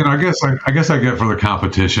the, I guess I get for the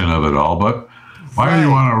competition of it all. But why do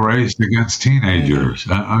you want to race against teenagers?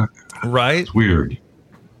 Right, it's weird.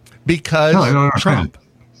 Because I don't Trump.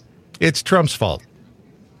 It's Trump's fault.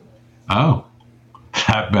 Oh,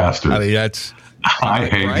 that bastard! I mean, I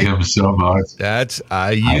hate him so much. That's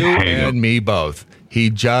you and me both. He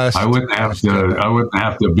just. I wouldn't have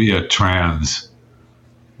to be a trans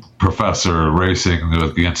professor racing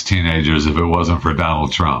against teenagers if it wasn't for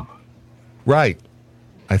Donald Trump. Right.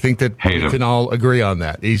 I think that we can all agree on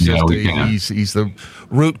that. He's he's the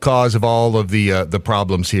root cause of all of the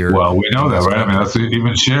problems here. Well, we know that, right? I mean,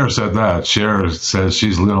 even Cher said that. Cher says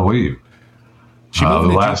she's going to leave. The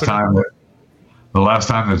last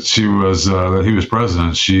time that she was that he was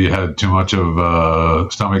president, she had too much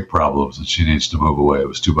of stomach problems, and she needs to move away. It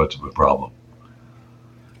was too much of a problem.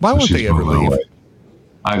 Why won't they ever leave?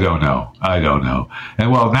 I don't know.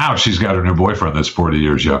 And well, now she's got her new boyfriend that's 40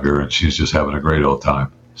 years younger, and she's just having a great old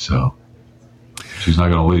time. So she's not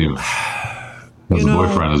going to leave because the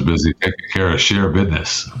boyfriend is busy taking care of Cher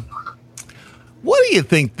business. What do you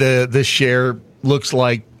think the Cher looks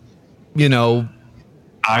like?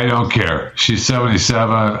 I don't care. She's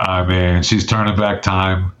 77. I mean, she's turning back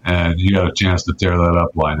time, and you got a chance to tear that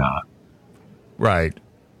up. Why not? Right.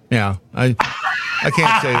 Yeah. I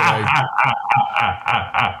can't say that.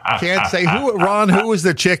 I can't say who. Ron, who was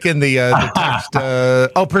the chick in the text?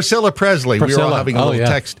 Priscilla Presley. We were all having a little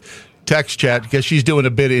text chat because she's doing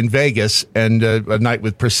a bit in Vegas and a night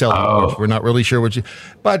with Priscilla. Which we're not really sure what.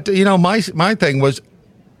 But my thing was,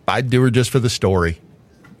 I'd do her just for the story.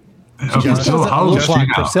 She doesn't look like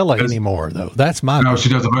Priscilla anymore, though. That's my. No, she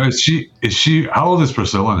doesn't. But is she? How old is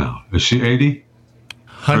Priscilla now? Is she 80?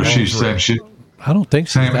 Or is she same? I don't think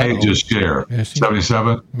so. Same age as Cher.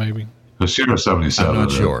 77? Maybe. Because Cher's 77. I'm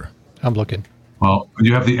not sure. I'm looking. Well,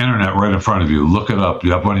 you have the internet right in front of you. Look it up.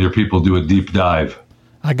 You have one of your people do a deep dive.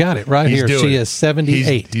 I got it right here. She is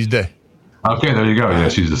 78. He's dead. Okay, there you go. Yeah,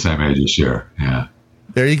 she's the same age as Cher. Yeah.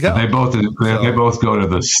 There you go. And they both go to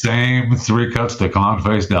the same 3 cuts to clown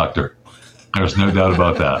face doctor. There's no doubt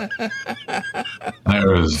about that.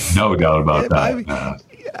 There is no doubt about that.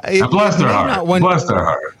 Bless their heart. Bless their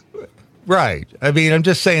heart. Right. I mean, I'm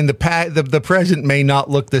just saying the present may not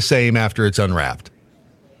look the same after it's unwrapped.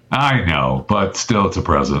 I know, but still, it's a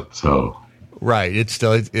present. So. Right. It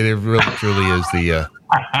really truly is the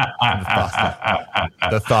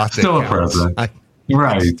thought. Still a present.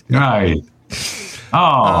 Right.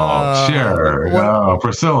 Oh, sure. Oh,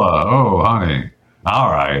 Priscilla. Oh, honey. All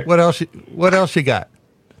right. What else you got?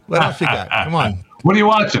 Come on. What are you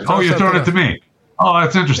watching? You're throwing it to me. Oh,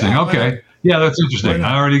 that's interesting. Yeah, okay. Yeah, that's interesting.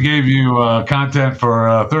 I already gave you content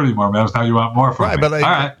for 30 more minutes. Now you want more from me. But all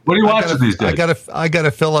right. What are you watching these days? I got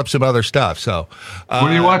to fill up some other stuff. So, what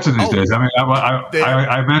are you watching these days? I mean,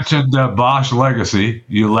 I mentioned Bosch Legacy.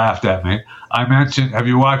 You laughed at me. I mentioned. Have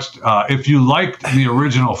you watched? If you liked the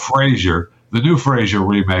original Frasier, the new Frasier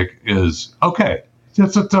remake is okay.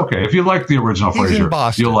 It's okay. If you like the original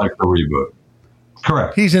Frasier, you'll like the reboot.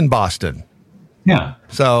 Correct. He's in Boston. Yeah.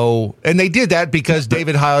 So, and they did that because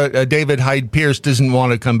David Hyde Pierce doesn't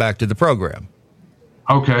want to come back to the program.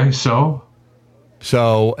 Okay, so,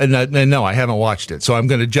 and no, I haven't watched it, so I'm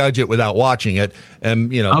going to judge it without watching it.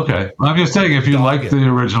 And okay, well, I'm just saying, if you like the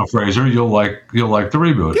original Frasier, you'll like the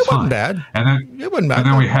reboot. It wasn't bad. And then it wasn't bad. And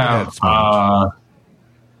then we have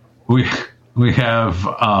we have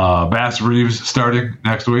Bass Reeves starting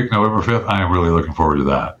next week, November 5th. I am really looking forward to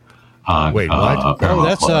that. Wait, what?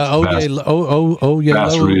 That's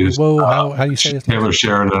Bass Reeves. How you say it? Taylor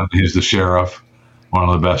Sheridan. He's the sheriff, one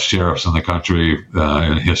of the best sheriffs in the country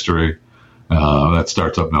in history. That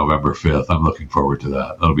starts up November 5th. I'm looking forward to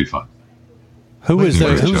that. That'll be fun. Who's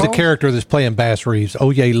the character that's playing Bass Reeves?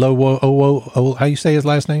 Oye Lowo. How you say his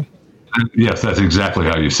last name? Yes, that's exactly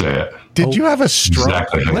how you say it. Did you have a stroke?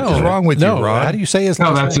 Exactly. What's wrong with you, Ron? How do you say his last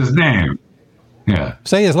name? No, that's his name. Yeah.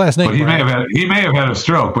 Say his last name. But he may have had a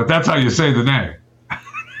stroke, but that's how you say the name.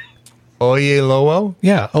 Oye Lowo?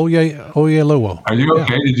 Yeah, Oye Lowo. Are you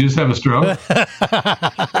okay? Did you just have a stroke?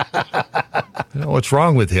 What's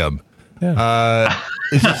wrong with him? Yeah.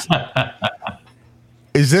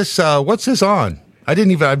 Is this what's this on? I've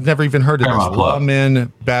never even heard of this.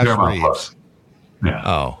 Lawman Bass Reeves.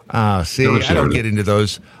 Yeah. Oh. See, I don't get into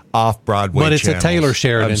those off-Broadway But it's channels. a Taylor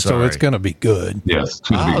Sheridan, so it's going to be good. Yes, it's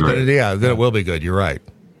going to be great. Then it will be good. You're right.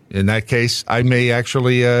 In that case, I may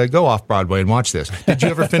actually go off-Broadway and watch this. Did you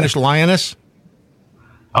ever finish Lioness?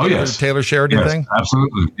 Oh, yes. Taylor Sheridan thing?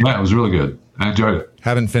 Absolutely. Yeah, it was really good. I enjoyed it.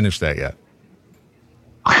 Haven't finished that yet.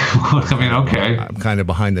 I mean, okay. I'm kind of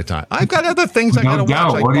behind the time. I've got other things I got to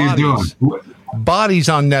watch. Like what are you doing? Bodies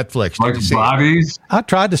on Netflix. Like Bodies? I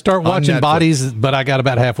tried to start watching Bodies, but I got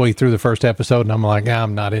about halfway through the first episode, and I'm like,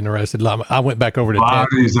 I'm not interested. I went back over to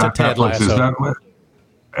Bodies to Ted Lasso.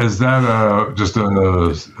 Is that just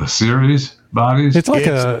a series? Bodies? It's like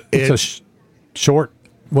it's a short.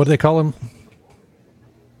 What do they call them?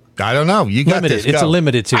 I don't know. You got limited. this. It's a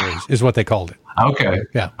limited series, is what they called it. Okay.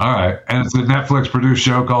 Yeah. All right. And it's a Netflix produced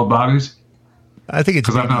show called Bodies? I think it's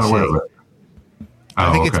because I'm not aware of it.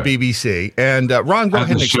 I think it's BBC. And Ron, go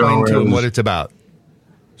ahead and explain to him what it's about.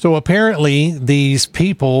 So apparently these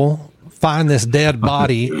people find this dead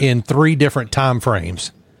body in 3 different time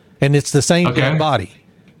frames, and it's the same dead body.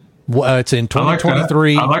 It's in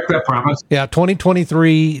 2023. I like that premise. Yeah,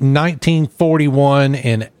 2023, 1941,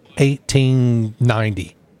 and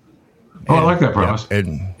 1890. Oh, I like that premise.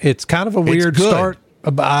 And it's kind of a weird start.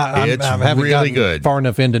 I haven't really gotten good. far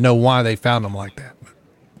enough in to know why they found them like that.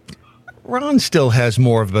 Ron still has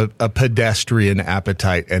more of a pedestrian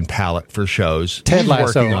appetite and palate for shows. Ted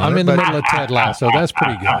Lasso. I'm in the middle of Ted Lasso. That's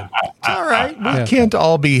pretty good. All right. We can't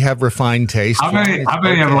all have refined taste. How many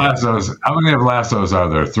have Lassos? How many of Lassos are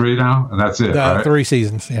there? 3 now, and that's it. Right? 3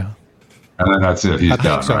 seasons. Yeah. And then that's it. He's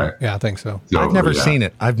done, so. right? Yeah, I think so. I've never seen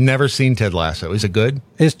it. I've never seen Ted Lasso. Is it good?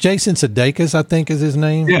 It's Jason Sudeikis, I think, is his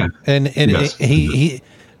name. Yeah. And yes. he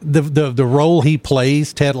the role he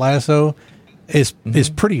plays, Ted Lasso, is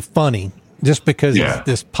pretty funny. Just because he's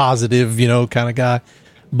this positive, kind of guy,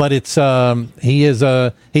 but it's he's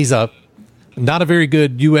a not a very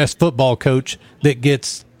good U.S. football coach that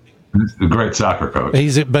gets a great soccer coach.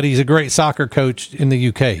 He's a great soccer coach in the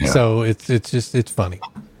U.K. Yeah. So it's funny.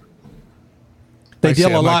 They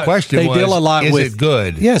deal a lot. They deal a lot with. Is it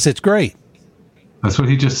good? Yes, it's great. That's what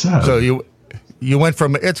he just said. So you went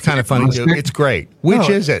from it's kind of funny to it's great. Which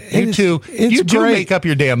is it? You two make up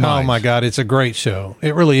your damn minds. Oh my God, it's a great show.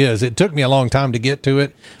 It really is. It took me a long time to get to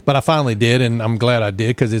it, but I finally did, and I'm glad I did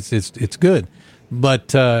because it's good.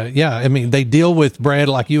 But I mean, they deal with, Brad,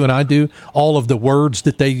 like you and I do, all of the words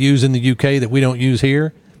that they use in the UK that we don't use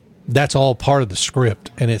here. That's all part of the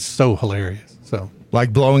script, and it's so hilarious. So,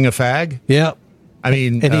 like blowing a fag? Yeah. I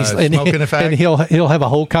mean, and he's smoking a fag? And he'll have a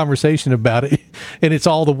whole conversation about it, and it's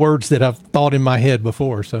all the words that I've thought in my head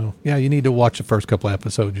before. So, yeah, you need to watch the first couple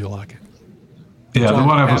episodes. You'll like it. Yeah, the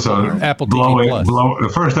one episode, Apple TV Plus.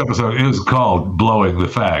 The first episode is called "Blowing the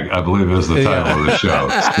Fag." I believe is the title of the show.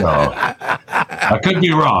 So I could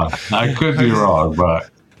be wrong.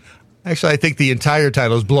 But actually, I think the entire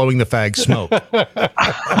title is "Blowing the Fag Smoke."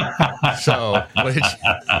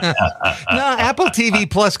 No, Apple TV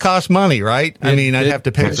Plus costs money, right? I mean, I'd have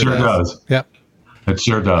to pay. It sure does. Yep, it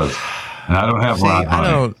sure does. And I don't have Ron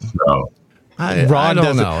money. Ron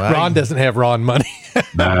doesn't have Ron money.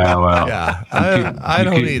 Nah, well, yeah, I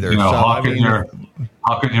don't either. Hawking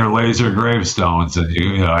your laser gravestones, and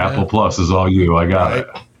Apple Plus is all you. I got it.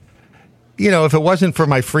 If it wasn't for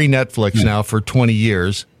my free Netflix now for 20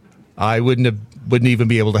 years, I wouldn't even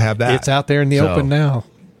be able to have that. It's out there in the open now.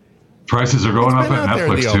 Prices are going up at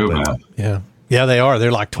Netflix too, man. Yeah, they are.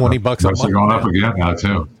 They're like $20 a month. Prices are going up again now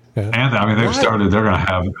too. Yeah. And I mean, they've started. They're going to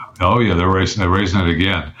have. Oh yeah, they're raising it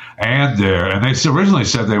again. And they originally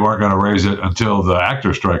said they weren't going to raise it until the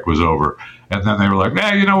actor strike was over, and then they were like,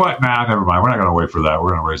 you know what? Nah, never mind. We're not going to wait for that. We're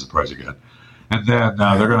going to raise the price again. And then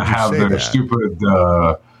they're going to have their stupid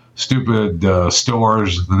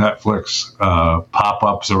stores, the Netflix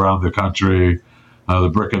pop-ups around the country, the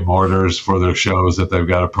brick and mortars for their shows that they've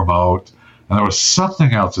got to promote. And there was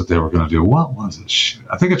something else that they were going to do. What was it?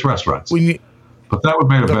 I think it's restaurants. But that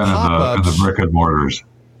would have been in the brick and mortars.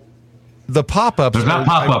 The pop-ups. They're not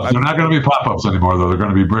pop-ups. They're not going to be pop-ups anymore, though. They're going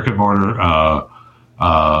to be brick and mortar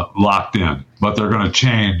locked in. But they're going to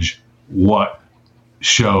change what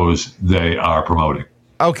shows they are promoting.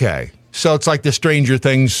 Okay. So it's like the Stranger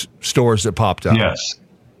Things stores that popped up.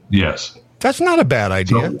 Yes. That's not a bad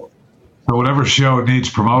idea. So whatever show needs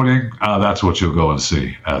promoting, that's what you'll go and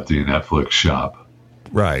see at the Netflix shop.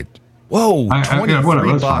 Right. Whoa,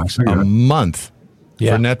 $23 a month for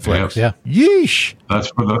Netflix. Yeah. Yeesh. That's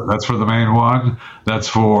for the main one. That's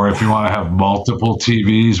for if you want to have multiple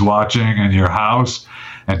TVs watching in your house.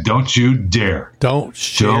 And don't you dare. Don't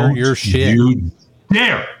share your shit. You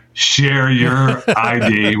dare share your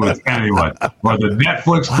ID with anyone, or the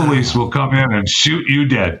Netflix police will come in and shoot you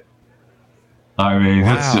dead. I mean,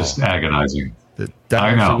 it's just agonizing. That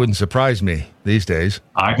actually wouldn't surprise me these days.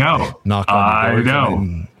 I know. Knock on the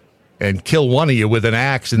door and kill one of you with an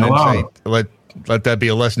axe, and then say, let that be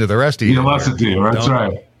a lesson to the rest of you. Be a lesson to you. That's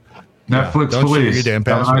right. Netflix police. Have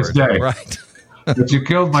a nice day. Right. But you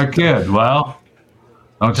killed my kid. Well,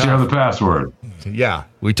 don't share the password. Yeah,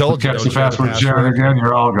 we told you. Catch the password sharing again.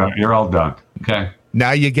 You're all done. Okay.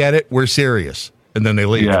 Now you get it. We're serious, and then they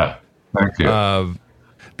leave. Yeah. Thank you.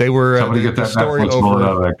 They were. Somebody get that Netflix bullet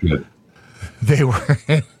out of that kid. They were.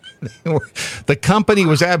 The company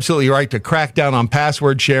was absolutely right to crack down on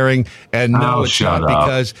password sharing, and no, it's not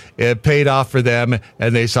because it paid off for them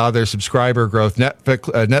and they saw their subscriber growth.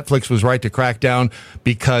 Netflix was right to crack down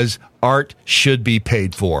because art should be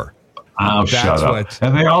paid for. Oh, shut up!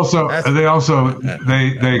 And they also, it's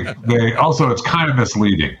kind of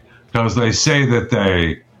misleading because they say that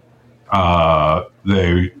they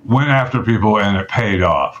went after people and it paid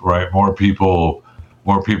off, right? More people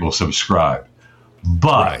subscribed.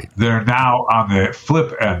 But they're now on the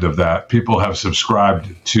flip end of that. People have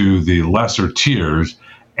subscribed to the lesser tiers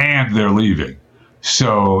and they're leaving.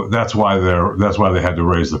 So that's why they had to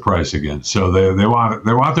raise the price again. So they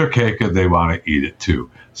want their cake and they want to eat it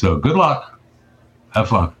too. So good luck. Have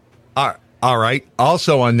fun. All right.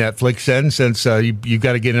 Also on Netflix, then, since you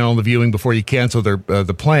got to get in on the viewing before you cancel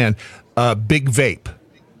the plan, Big Vape.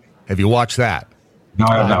 Have you watched that? No,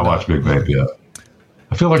 I have not watched Big Vape yet.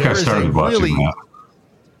 I feel like I started watching that.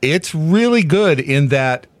 It's really good in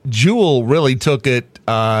that Jewel really took it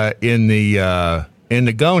in the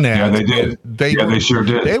gonads. Yeah, they did. They sure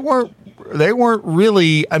did. They weren't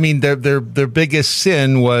really. I mean, their biggest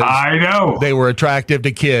sin was they were attractive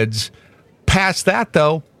to kids. Past that,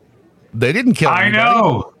 though, they didn't kill anybody. I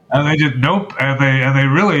know, and they did nope, and they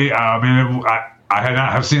really. I mean, I had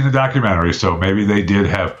not have seen the documentary, so maybe they did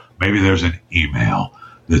have. Maybe there's an email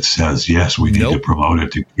that says, yes, we need to promote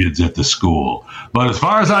it to kids at the school. But as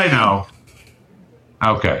far as I know,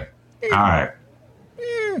 okay. All right.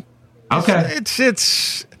 Okay.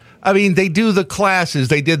 It's I mean, they do the classes.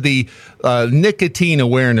 They did the nicotine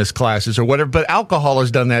awareness classes or whatever, but alcohol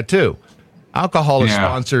has done that too. Alcohol is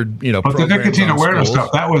sponsored, But the nicotine awareness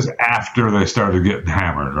stuff, that was after they started getting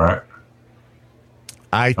hammered, right?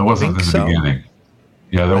 That wasn't in the beginning.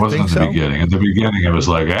 Yeah, that wasn't in the beginning. At the beginning, it was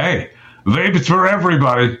like, hey, vape is for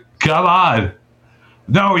everybody. Come on.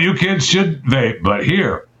 No, you kids should vape, but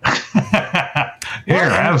here.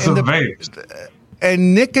 Have some vape.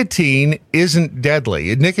 And nicotine isn't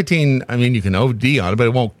deadly. Nicotine, I mean, you can OD on it, but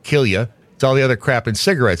it won't kill you. It's all the other crap in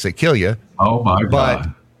cigarettes that kill you. Oh, my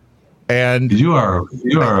God. And you are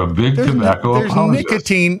a big tobacco apologist.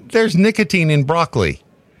 There's nicotine in broccoli.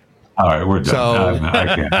 All right, we're done. So,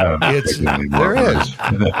 I can't. There is.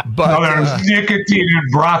 But there's nicotine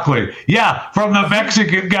in broccoli. Yeah, from the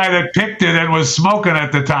Mexican guy that picked it and was smoking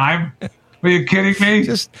at the time. Are you kidding me?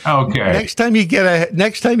 Okay. Next time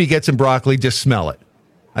you get some broccoli, just smell it.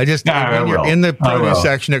 When you're in the produce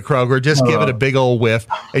section at Kroger, just give it a big old whiff,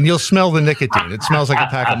 and you'll smell the nicotine. It smells like a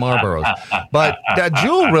pack of Marlboros. But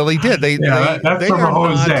Jewel really did. That's from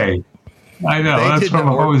Jose. I know, that's from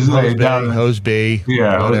Jose. Hoseby,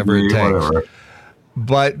 whatever it takes. Whatever.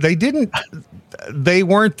 But they didn't. They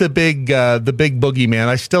weren't the big boogeyman.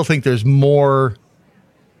 I still think there's more.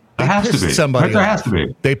 There has to be. There has to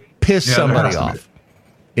be. They pissed somebody off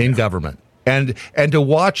in government, and to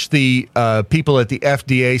watch the people at the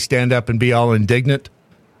FDA stand up and be all indignant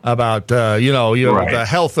about the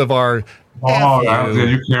health of our. Oh,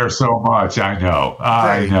 you care so much. I know.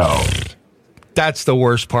 I know. That's the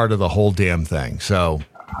worst part of the whole damn thing. So,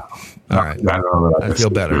 all right, I feel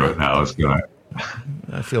better now. It's good.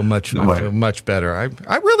 I feel much better.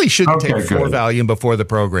 I really shouldn't take 4 Valium before the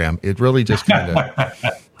program. It really just kind of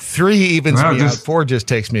 3 evens me out. 4 just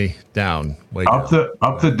takes me down. Up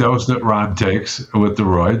the dose that Ron takes with the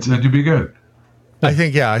roids, and you'll be good. I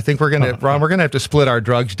think we're gonna Ron. We're gonna have to split our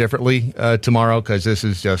drugs differently tomorrow because this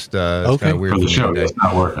is just kind of weird for the show. It's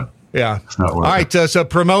not working. Yeah. All right. So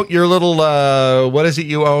promote your little, what is it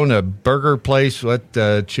you own? A burger place? What,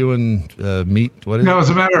 Chewing Meat? What is it? No, as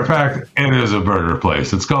a matter of fact, it is a burger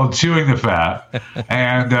place. It's called Chewing the Fat.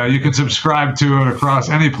 And you can subscribe to it across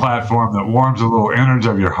any platform that warms a little innards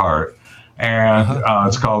of your heart. And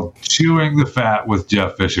it's called Chewing the Fat with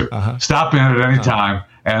Jeff Fisher. Stop in at any time.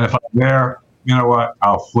 And if I'm there, you know what?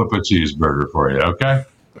 I'll flip a cheeseburger for you. Okay?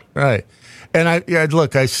 Right. And I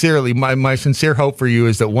sincerely, my sincere hope for you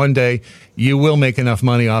is that one day you will make enough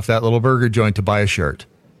money off that little burger joint to buy a shirt.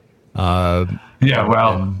 Maybe.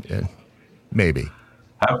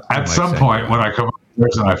 At some point, when I come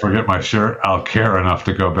upstairs and I forget my shirt, I'll care enough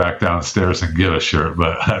to go back downstairs and get a shirt.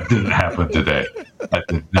 But that didn't happen today. That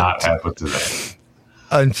did not happen today.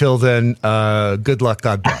 Until then, good luck.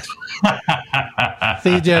 God bless.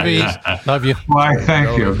 See you, Jeffy. Love you. Why,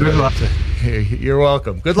 thank you. Good luck. You're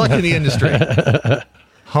welcome. Good luck in the industry.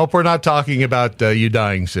 Hope we're not talking about you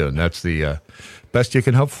dying soon. That's the best you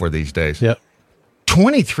can hope for these days. Yep.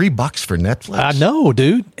 $23 for Netflix. I know,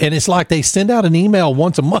 dude. And it's like they send out an email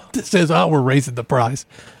once a month that says, "Oh, we're raising the price."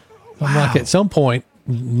 Wow. I'm like, at some point,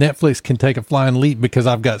 Netflix can take a flying leap because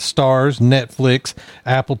I've got Stars, Netflix,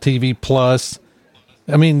 Apple TV Plus.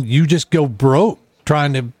 I mean, you just go broke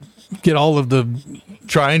trying to get all of the...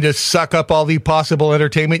 Trying to suck up all the possible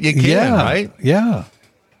entertainment you can, right? Yeah.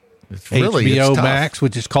 It's really HBO Max,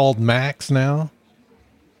 which is called Max now.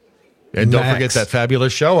 And don't forget that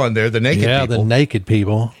fabulous show on there, The Naked People. Yeah, The Naked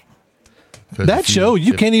People. That show,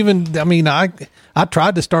 you can't even... I mean, I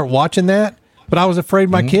tried to start watching that, But I was afraid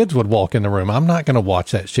my kids would walk in the room. I'm not going to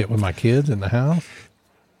watch that shit with my kids in the house.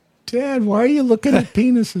 Dad, why are you looking at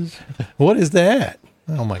penises? What is that?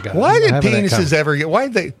 Oh my God! Why did penises ever get?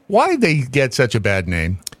 Why they get such a bad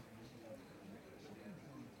name?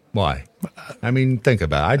 Why? I mean, think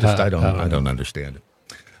about it. I don't understand it.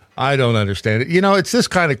 I don't understand it. You know, it's this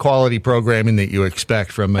kind of quality programming that you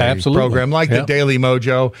expect from a program like the Daily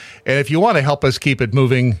Mojo. And if you want to help us keep it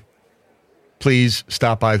moving, please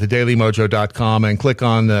stop by thedailymojo.com and click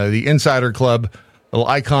on the Insider Club little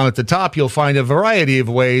icon at the top. You'll find a variety of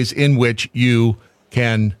ways in which you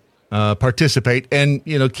can participate and,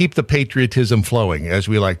 you know, keep the patriotism flowing, as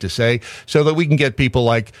we like to say, so that we can get people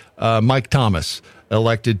like Mike Thomas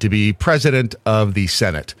elected to be president of the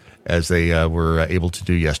Senate, as they were able to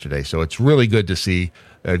do yesterday. So it's really good to see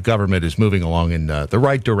government is moving along in the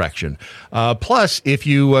right direction. Plus, if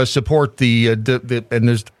you support the and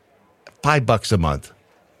there's $5 a month.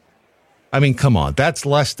 I mean, come on, that's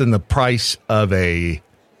less than the price of a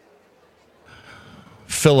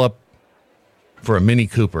fill-up for a Mini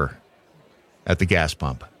Cooper at the gas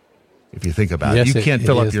pump. If you think about it, you can't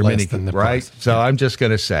fill up your Mini Cooper, right? So I'm just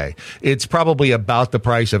going to say it's probably about the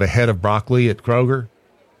price of a head of broccoli at Kroger.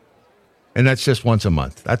 And that's just once a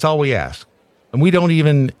month. That's all we ask. And we don't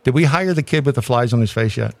even, did we hire the kid with the flies on his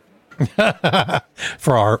face yet?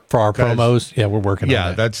 for our promos. Yeah, we're working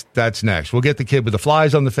on that. That's next. We'll get the kid with the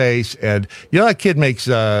flies on the face. And, you know, that kid makes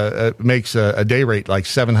a day rate like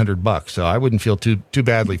 $700. So I wouldn't feel too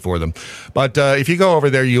badly for them. But if you go over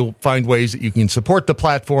there, you'll find ways that you can support the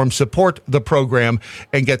platform, support the program,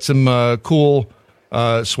 and get some cool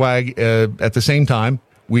swag at the same time.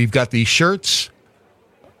 We've got these shirts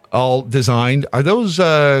all designed. Are those,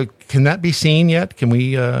 can that be seen yet? Can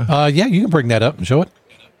we? Yeah, you can bring that up and show it.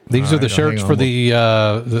 These are the shirts for the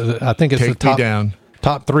I think it's the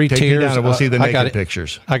top three tiers. Take me down and we'll see the naked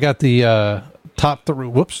pictures. I got the top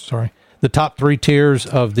three tiers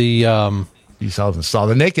of the. You saw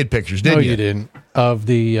the naked pictures, didn't you? No, you didn't. Of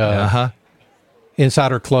the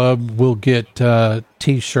Insider Club will get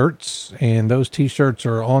T-shirts, and those T-shirts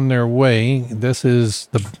are on their way. This is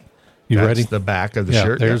the. That's ready? The back of the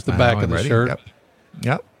shirt. There's the back of the shirt.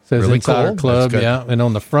 Yep. Says really Insider cool. Club, and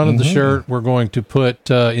on the front of the shirt, we're going to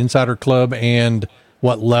put Insider Club and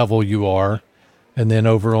what level you are, and then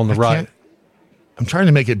over on the right. I'm trying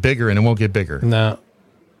to make it bigger, and it won't get bigger. No,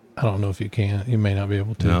 I don't know if you can. You may not be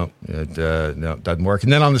able to. No, it doesn't work.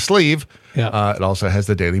 And then on the sleeve, it also has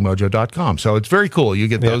the dailymojo.com. So it's very cool. You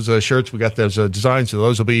get those shirts. We got those designs, so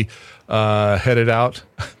those will be headed out.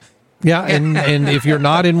 Yeah, and if you're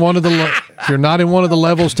not in one of the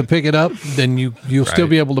levels to pick it up, then you'll still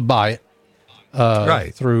be able to buy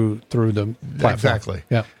it through the platform. Exactly.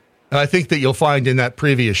 Yeah. And I think that you'll find in that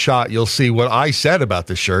previous shot, you'll see what I said about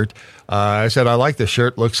the shirt. I said I like the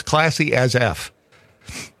shirt, looks classy as F,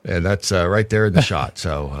 and that's right there in the shot.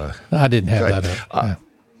 So I didn't have that up.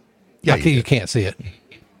 You can't see it.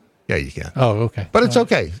 Yeah, you can. Oh, okay. But it's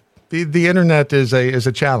okay. The internet is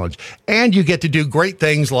a challenge, and you get to do great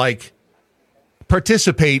things like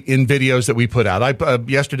participate in videos that we put out. I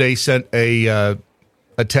yesterday sent a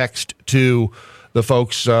text to the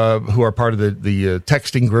folks who are part of the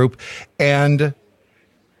texting group, and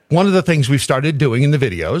one of the things we've started doing in the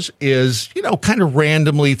videos is, you know, kind of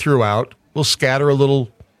randomly throughout, we'll scatter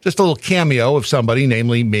just a little cameo of somebody,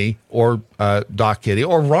 namely me or Doc Kitty,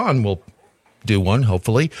 or Ron will do one,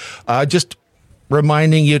 hopefully, just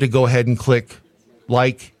reminding you to go ahead and click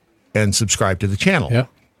like and subscribe to the channel. Yeah.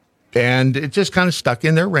 And it just kind of stuck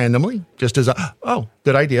in there randomly, just as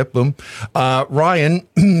good idea. Boom. Ryan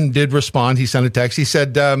did respond. He sent a text. He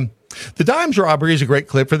said, the Dimes robbery is a great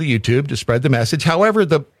clip for the YouTube to spread the message. However,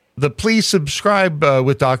 the please subscribe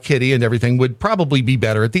with Doc Kitty and everything would probably be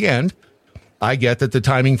better at the end. I get that the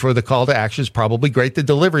timing for the call to action is probably great. The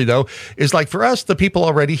delivery, though, is like for us, the people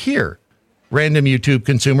already here. Random YouTube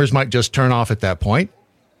consumers might just turn off at that point.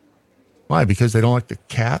 Why? Because they don't like the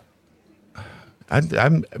cat?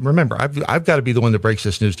 Remember, I've got to be the one that breaks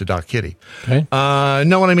this news to Doc Kitty. Okay.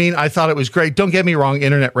 Know what I mean? I thought it was great. Don't get me wrong.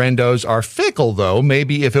 Internet randos are fickle, though.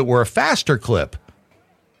 Maybe if it were a faster clip,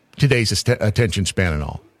 today's attention span and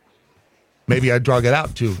all. Maybe I drug it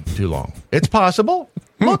out too long. It's possible.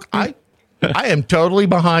 Look, I am totally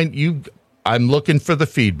behind you. I'm looking for the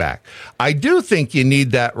feedback. I do think you need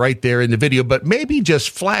that right there in the video, but maybe just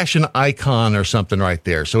flash an icon or something right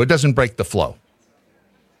there so it doesn't break the flow.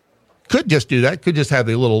 Could just do that. Could just have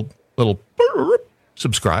the little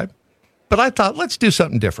subscribe. But I thought, let's do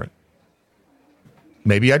something different.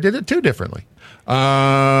 Maybe I did it too differently.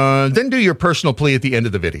 Then do your personal plea at the end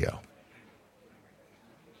of the video.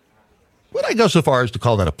 Would I go so far as to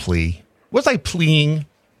call that a plea? Was I pleading?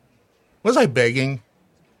 Was I begging?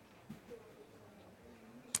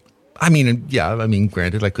 I mean,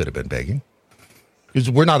 granted, I could have been begging. Because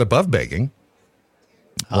we're not above begging.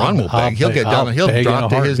 Ron will beg. He'll get down and he'll drop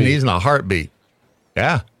to his knees in a heartbeat.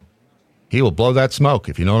 Yeah. He will blow that smoke,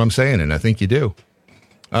 if you know what I'm saying, and I think you do.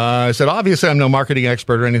 I said, obviously, I'm no marketing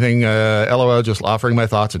expert or anything. LOL, just offering my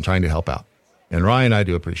thoughts and trying to help out. And Ryan, I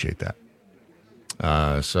do appreciate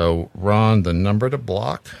that. So, Ron, the number to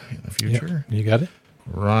block in the future. Yep, you got it?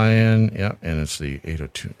 Ryan, and it's the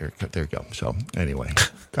 802. There you go. So, anyway,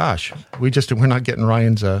 gosh, we're not getting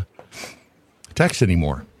Ryan's text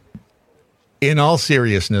anymore. In all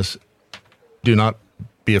seriousness, do not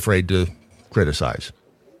be afraid to criticize,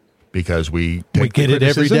 because we get it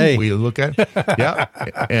every day. We look at it,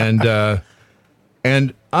 yeah,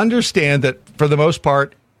 and understand that for the most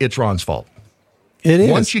part, it's Ron's fault. It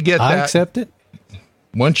is. Once you get that, I accept it.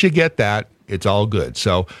 Once you get that, it's all good.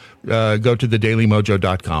 So go to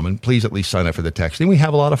thedailymojo.com and please at least sign up for the texting. We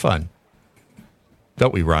have a lot of fun.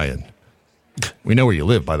 Don't we, Ryan? We know where you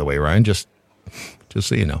live, by the way, Ryan, just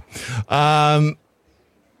so you know.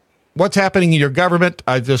 What's happening in your government?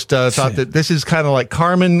 I just thought that this is kind of like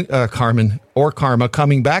karma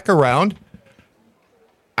coming back around.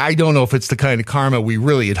 I don't know if it's the kind of karma we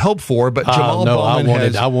really had hoped for, but Jamal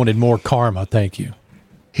Bowman I wanted more karma. Thank you.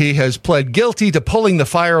 He has pled guilty to pulling the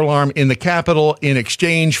fire alarm in the Capitol in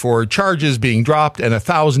exchange for charges being dropped and a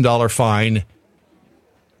 $1,000 fine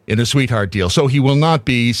in a sweetheart deal. So he will not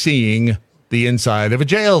be seeing the inside of a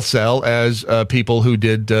jail cell as people who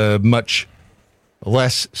did much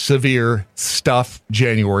less severe stuff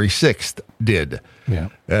January 6th did.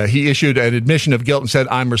 Yeah. He issued an admission of guilt and said,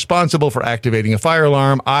 I'm responsible for activating a fire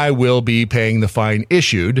alarm. I will be paying the fine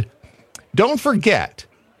issued. Don't forget,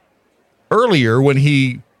 earlier when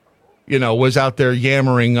he, was out there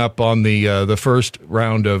yammering up on the first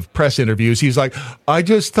round of press interviews, he's like, I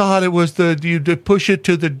just thought it was you to push it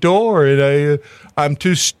to the door, and I'm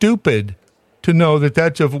too stupid to know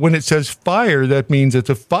that when it says fire, that means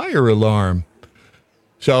it's a fire alarm.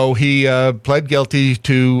 So he pled guilty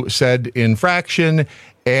to said infraction,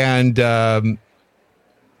 and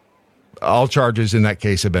all charges in that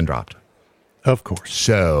case have been dropped. Of course.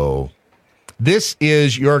 So this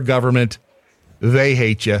is your government. They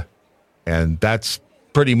hate you, and that's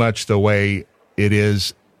pretty much the way it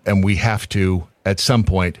is, and we have to, at some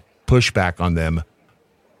point, push back on them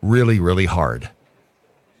really, really hard.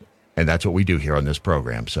 And that's what we do here on this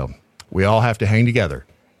program. So we all have to hang together.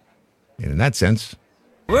 And in that sense...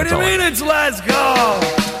 What do you mean it's last call?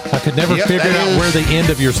 I could never figure out where the end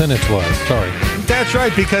of your sentence was. Sorry. That's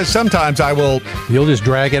right, because sometimes I will... You'll just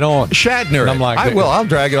drag it on. Shatner. I'm like, I will. I'll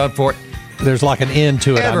drag it on for it. There's like an end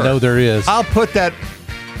to it. I know there is. I'll put that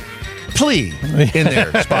plea in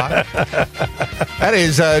there, Spot. That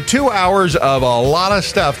is 2 hours of a lot of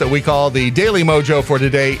stuff that we call the Daily Mojo for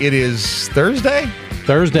today. It is Thursday?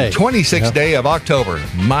 26th day of October.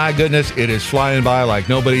 My goodness, it is flying by like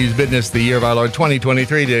nobody's business. The year of our Lord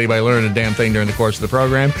 2023. Did anybody learn a damn thing during the course of the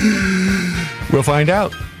program? We'll find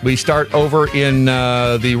out. We start over in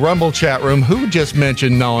the Rumble chat room. Who just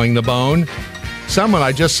mentioned gnawing the bone? Someone,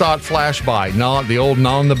 I just saw it flash by. The old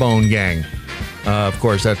Gnawing the Bone gang. Of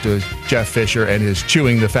course, that was Jeff Fisher and his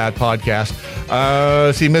Chewing the Fat podcast.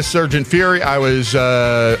 See, Miss Sergeant Fury, I was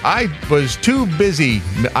too busy.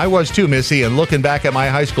 I was too missy, and looking back at my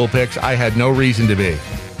high school pics, I had no reason to be.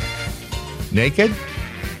 Naked?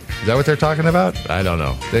 Is that what they're talking about? I don't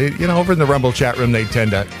know. They, over in the Rumble chat room, they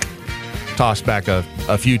tend to toss back a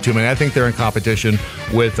few too many. I think they're in competition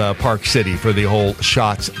with Park City for the whole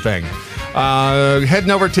shots thing. Heading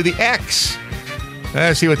over to the X.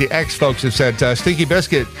 Let's see what the X folks have said. Stinky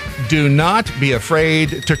Biscuit, do not be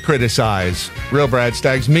afraid to criticize. Real Brad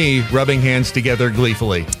Staggs, me, rubbing hands together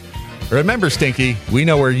gleefully. Remember, Stinky, we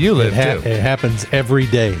know where you live, too. It happens every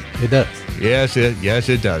day. It does. Yes,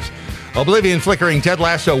 it does. Oblivion Flickering, Ted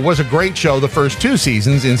Lasso was a great show the first 2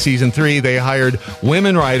 seasons. In season 3, they hired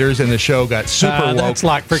women writers, and the show got super woke. That's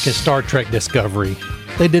like freaking Star Trek Discovery.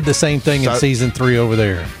 They did the same thing in season 3 over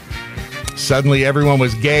there. Suddenly, everyone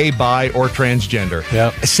was gay, bi, or transgender.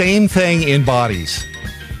 Yep. Same thing in Bodies.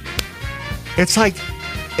 It's like,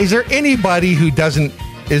 is there anybody who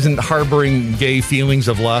isn't harboring gay feelings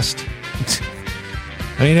of lust?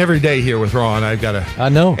 I mean, every day here with Ron, I've got to... I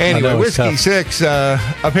know. Anyway, Whiskey 6,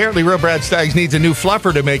 apparently Real Brad Staggs needs a new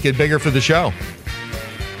fluffer to make it bigger for the show.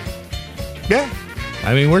 Yeah.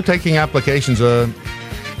 I mean, we're taking applications.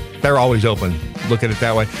 They're always open. Look at it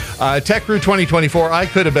that way. Tech Crew 2024, I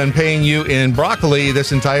could have been paying you in broccoli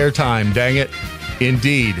this entire time. Dang it.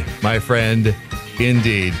 Indeed, my friend.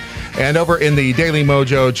 Indeed. And over in the Daily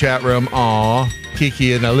Mojo chat room,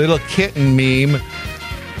 Kiki and a little kitten meme.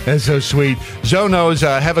 That's so sweet. Zonos,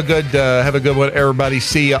 have a good one, everybody.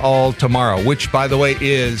 See you all tomorrow, which, by the way,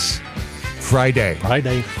 is Friday.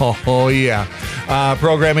 Oh yeah.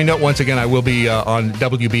 Programming note, once again, I will be on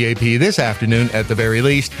WBAP this afternoon at the very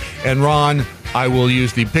least. And Ron, I will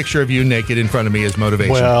use the picture of you naked in front of me as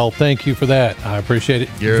motivation. Well, thank you for that. I appreciate it.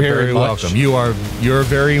 You're very welcome. You're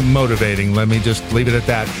very motivating. Let me just leave it at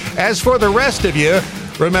that. As for the rest of you,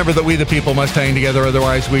 remember that we the people must hang together,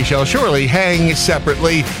 otherwise we shall surely hang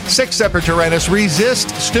separately. 6 separate Tyrannus, resist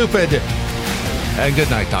stupid. And good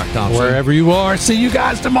night, Doc Thompson. Wherever you are, see you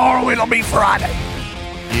guys tomorrow. It'll be Friday.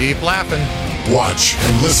 Keep laughing. Watch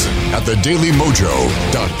and listen at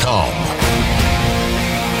thedailymojo.com.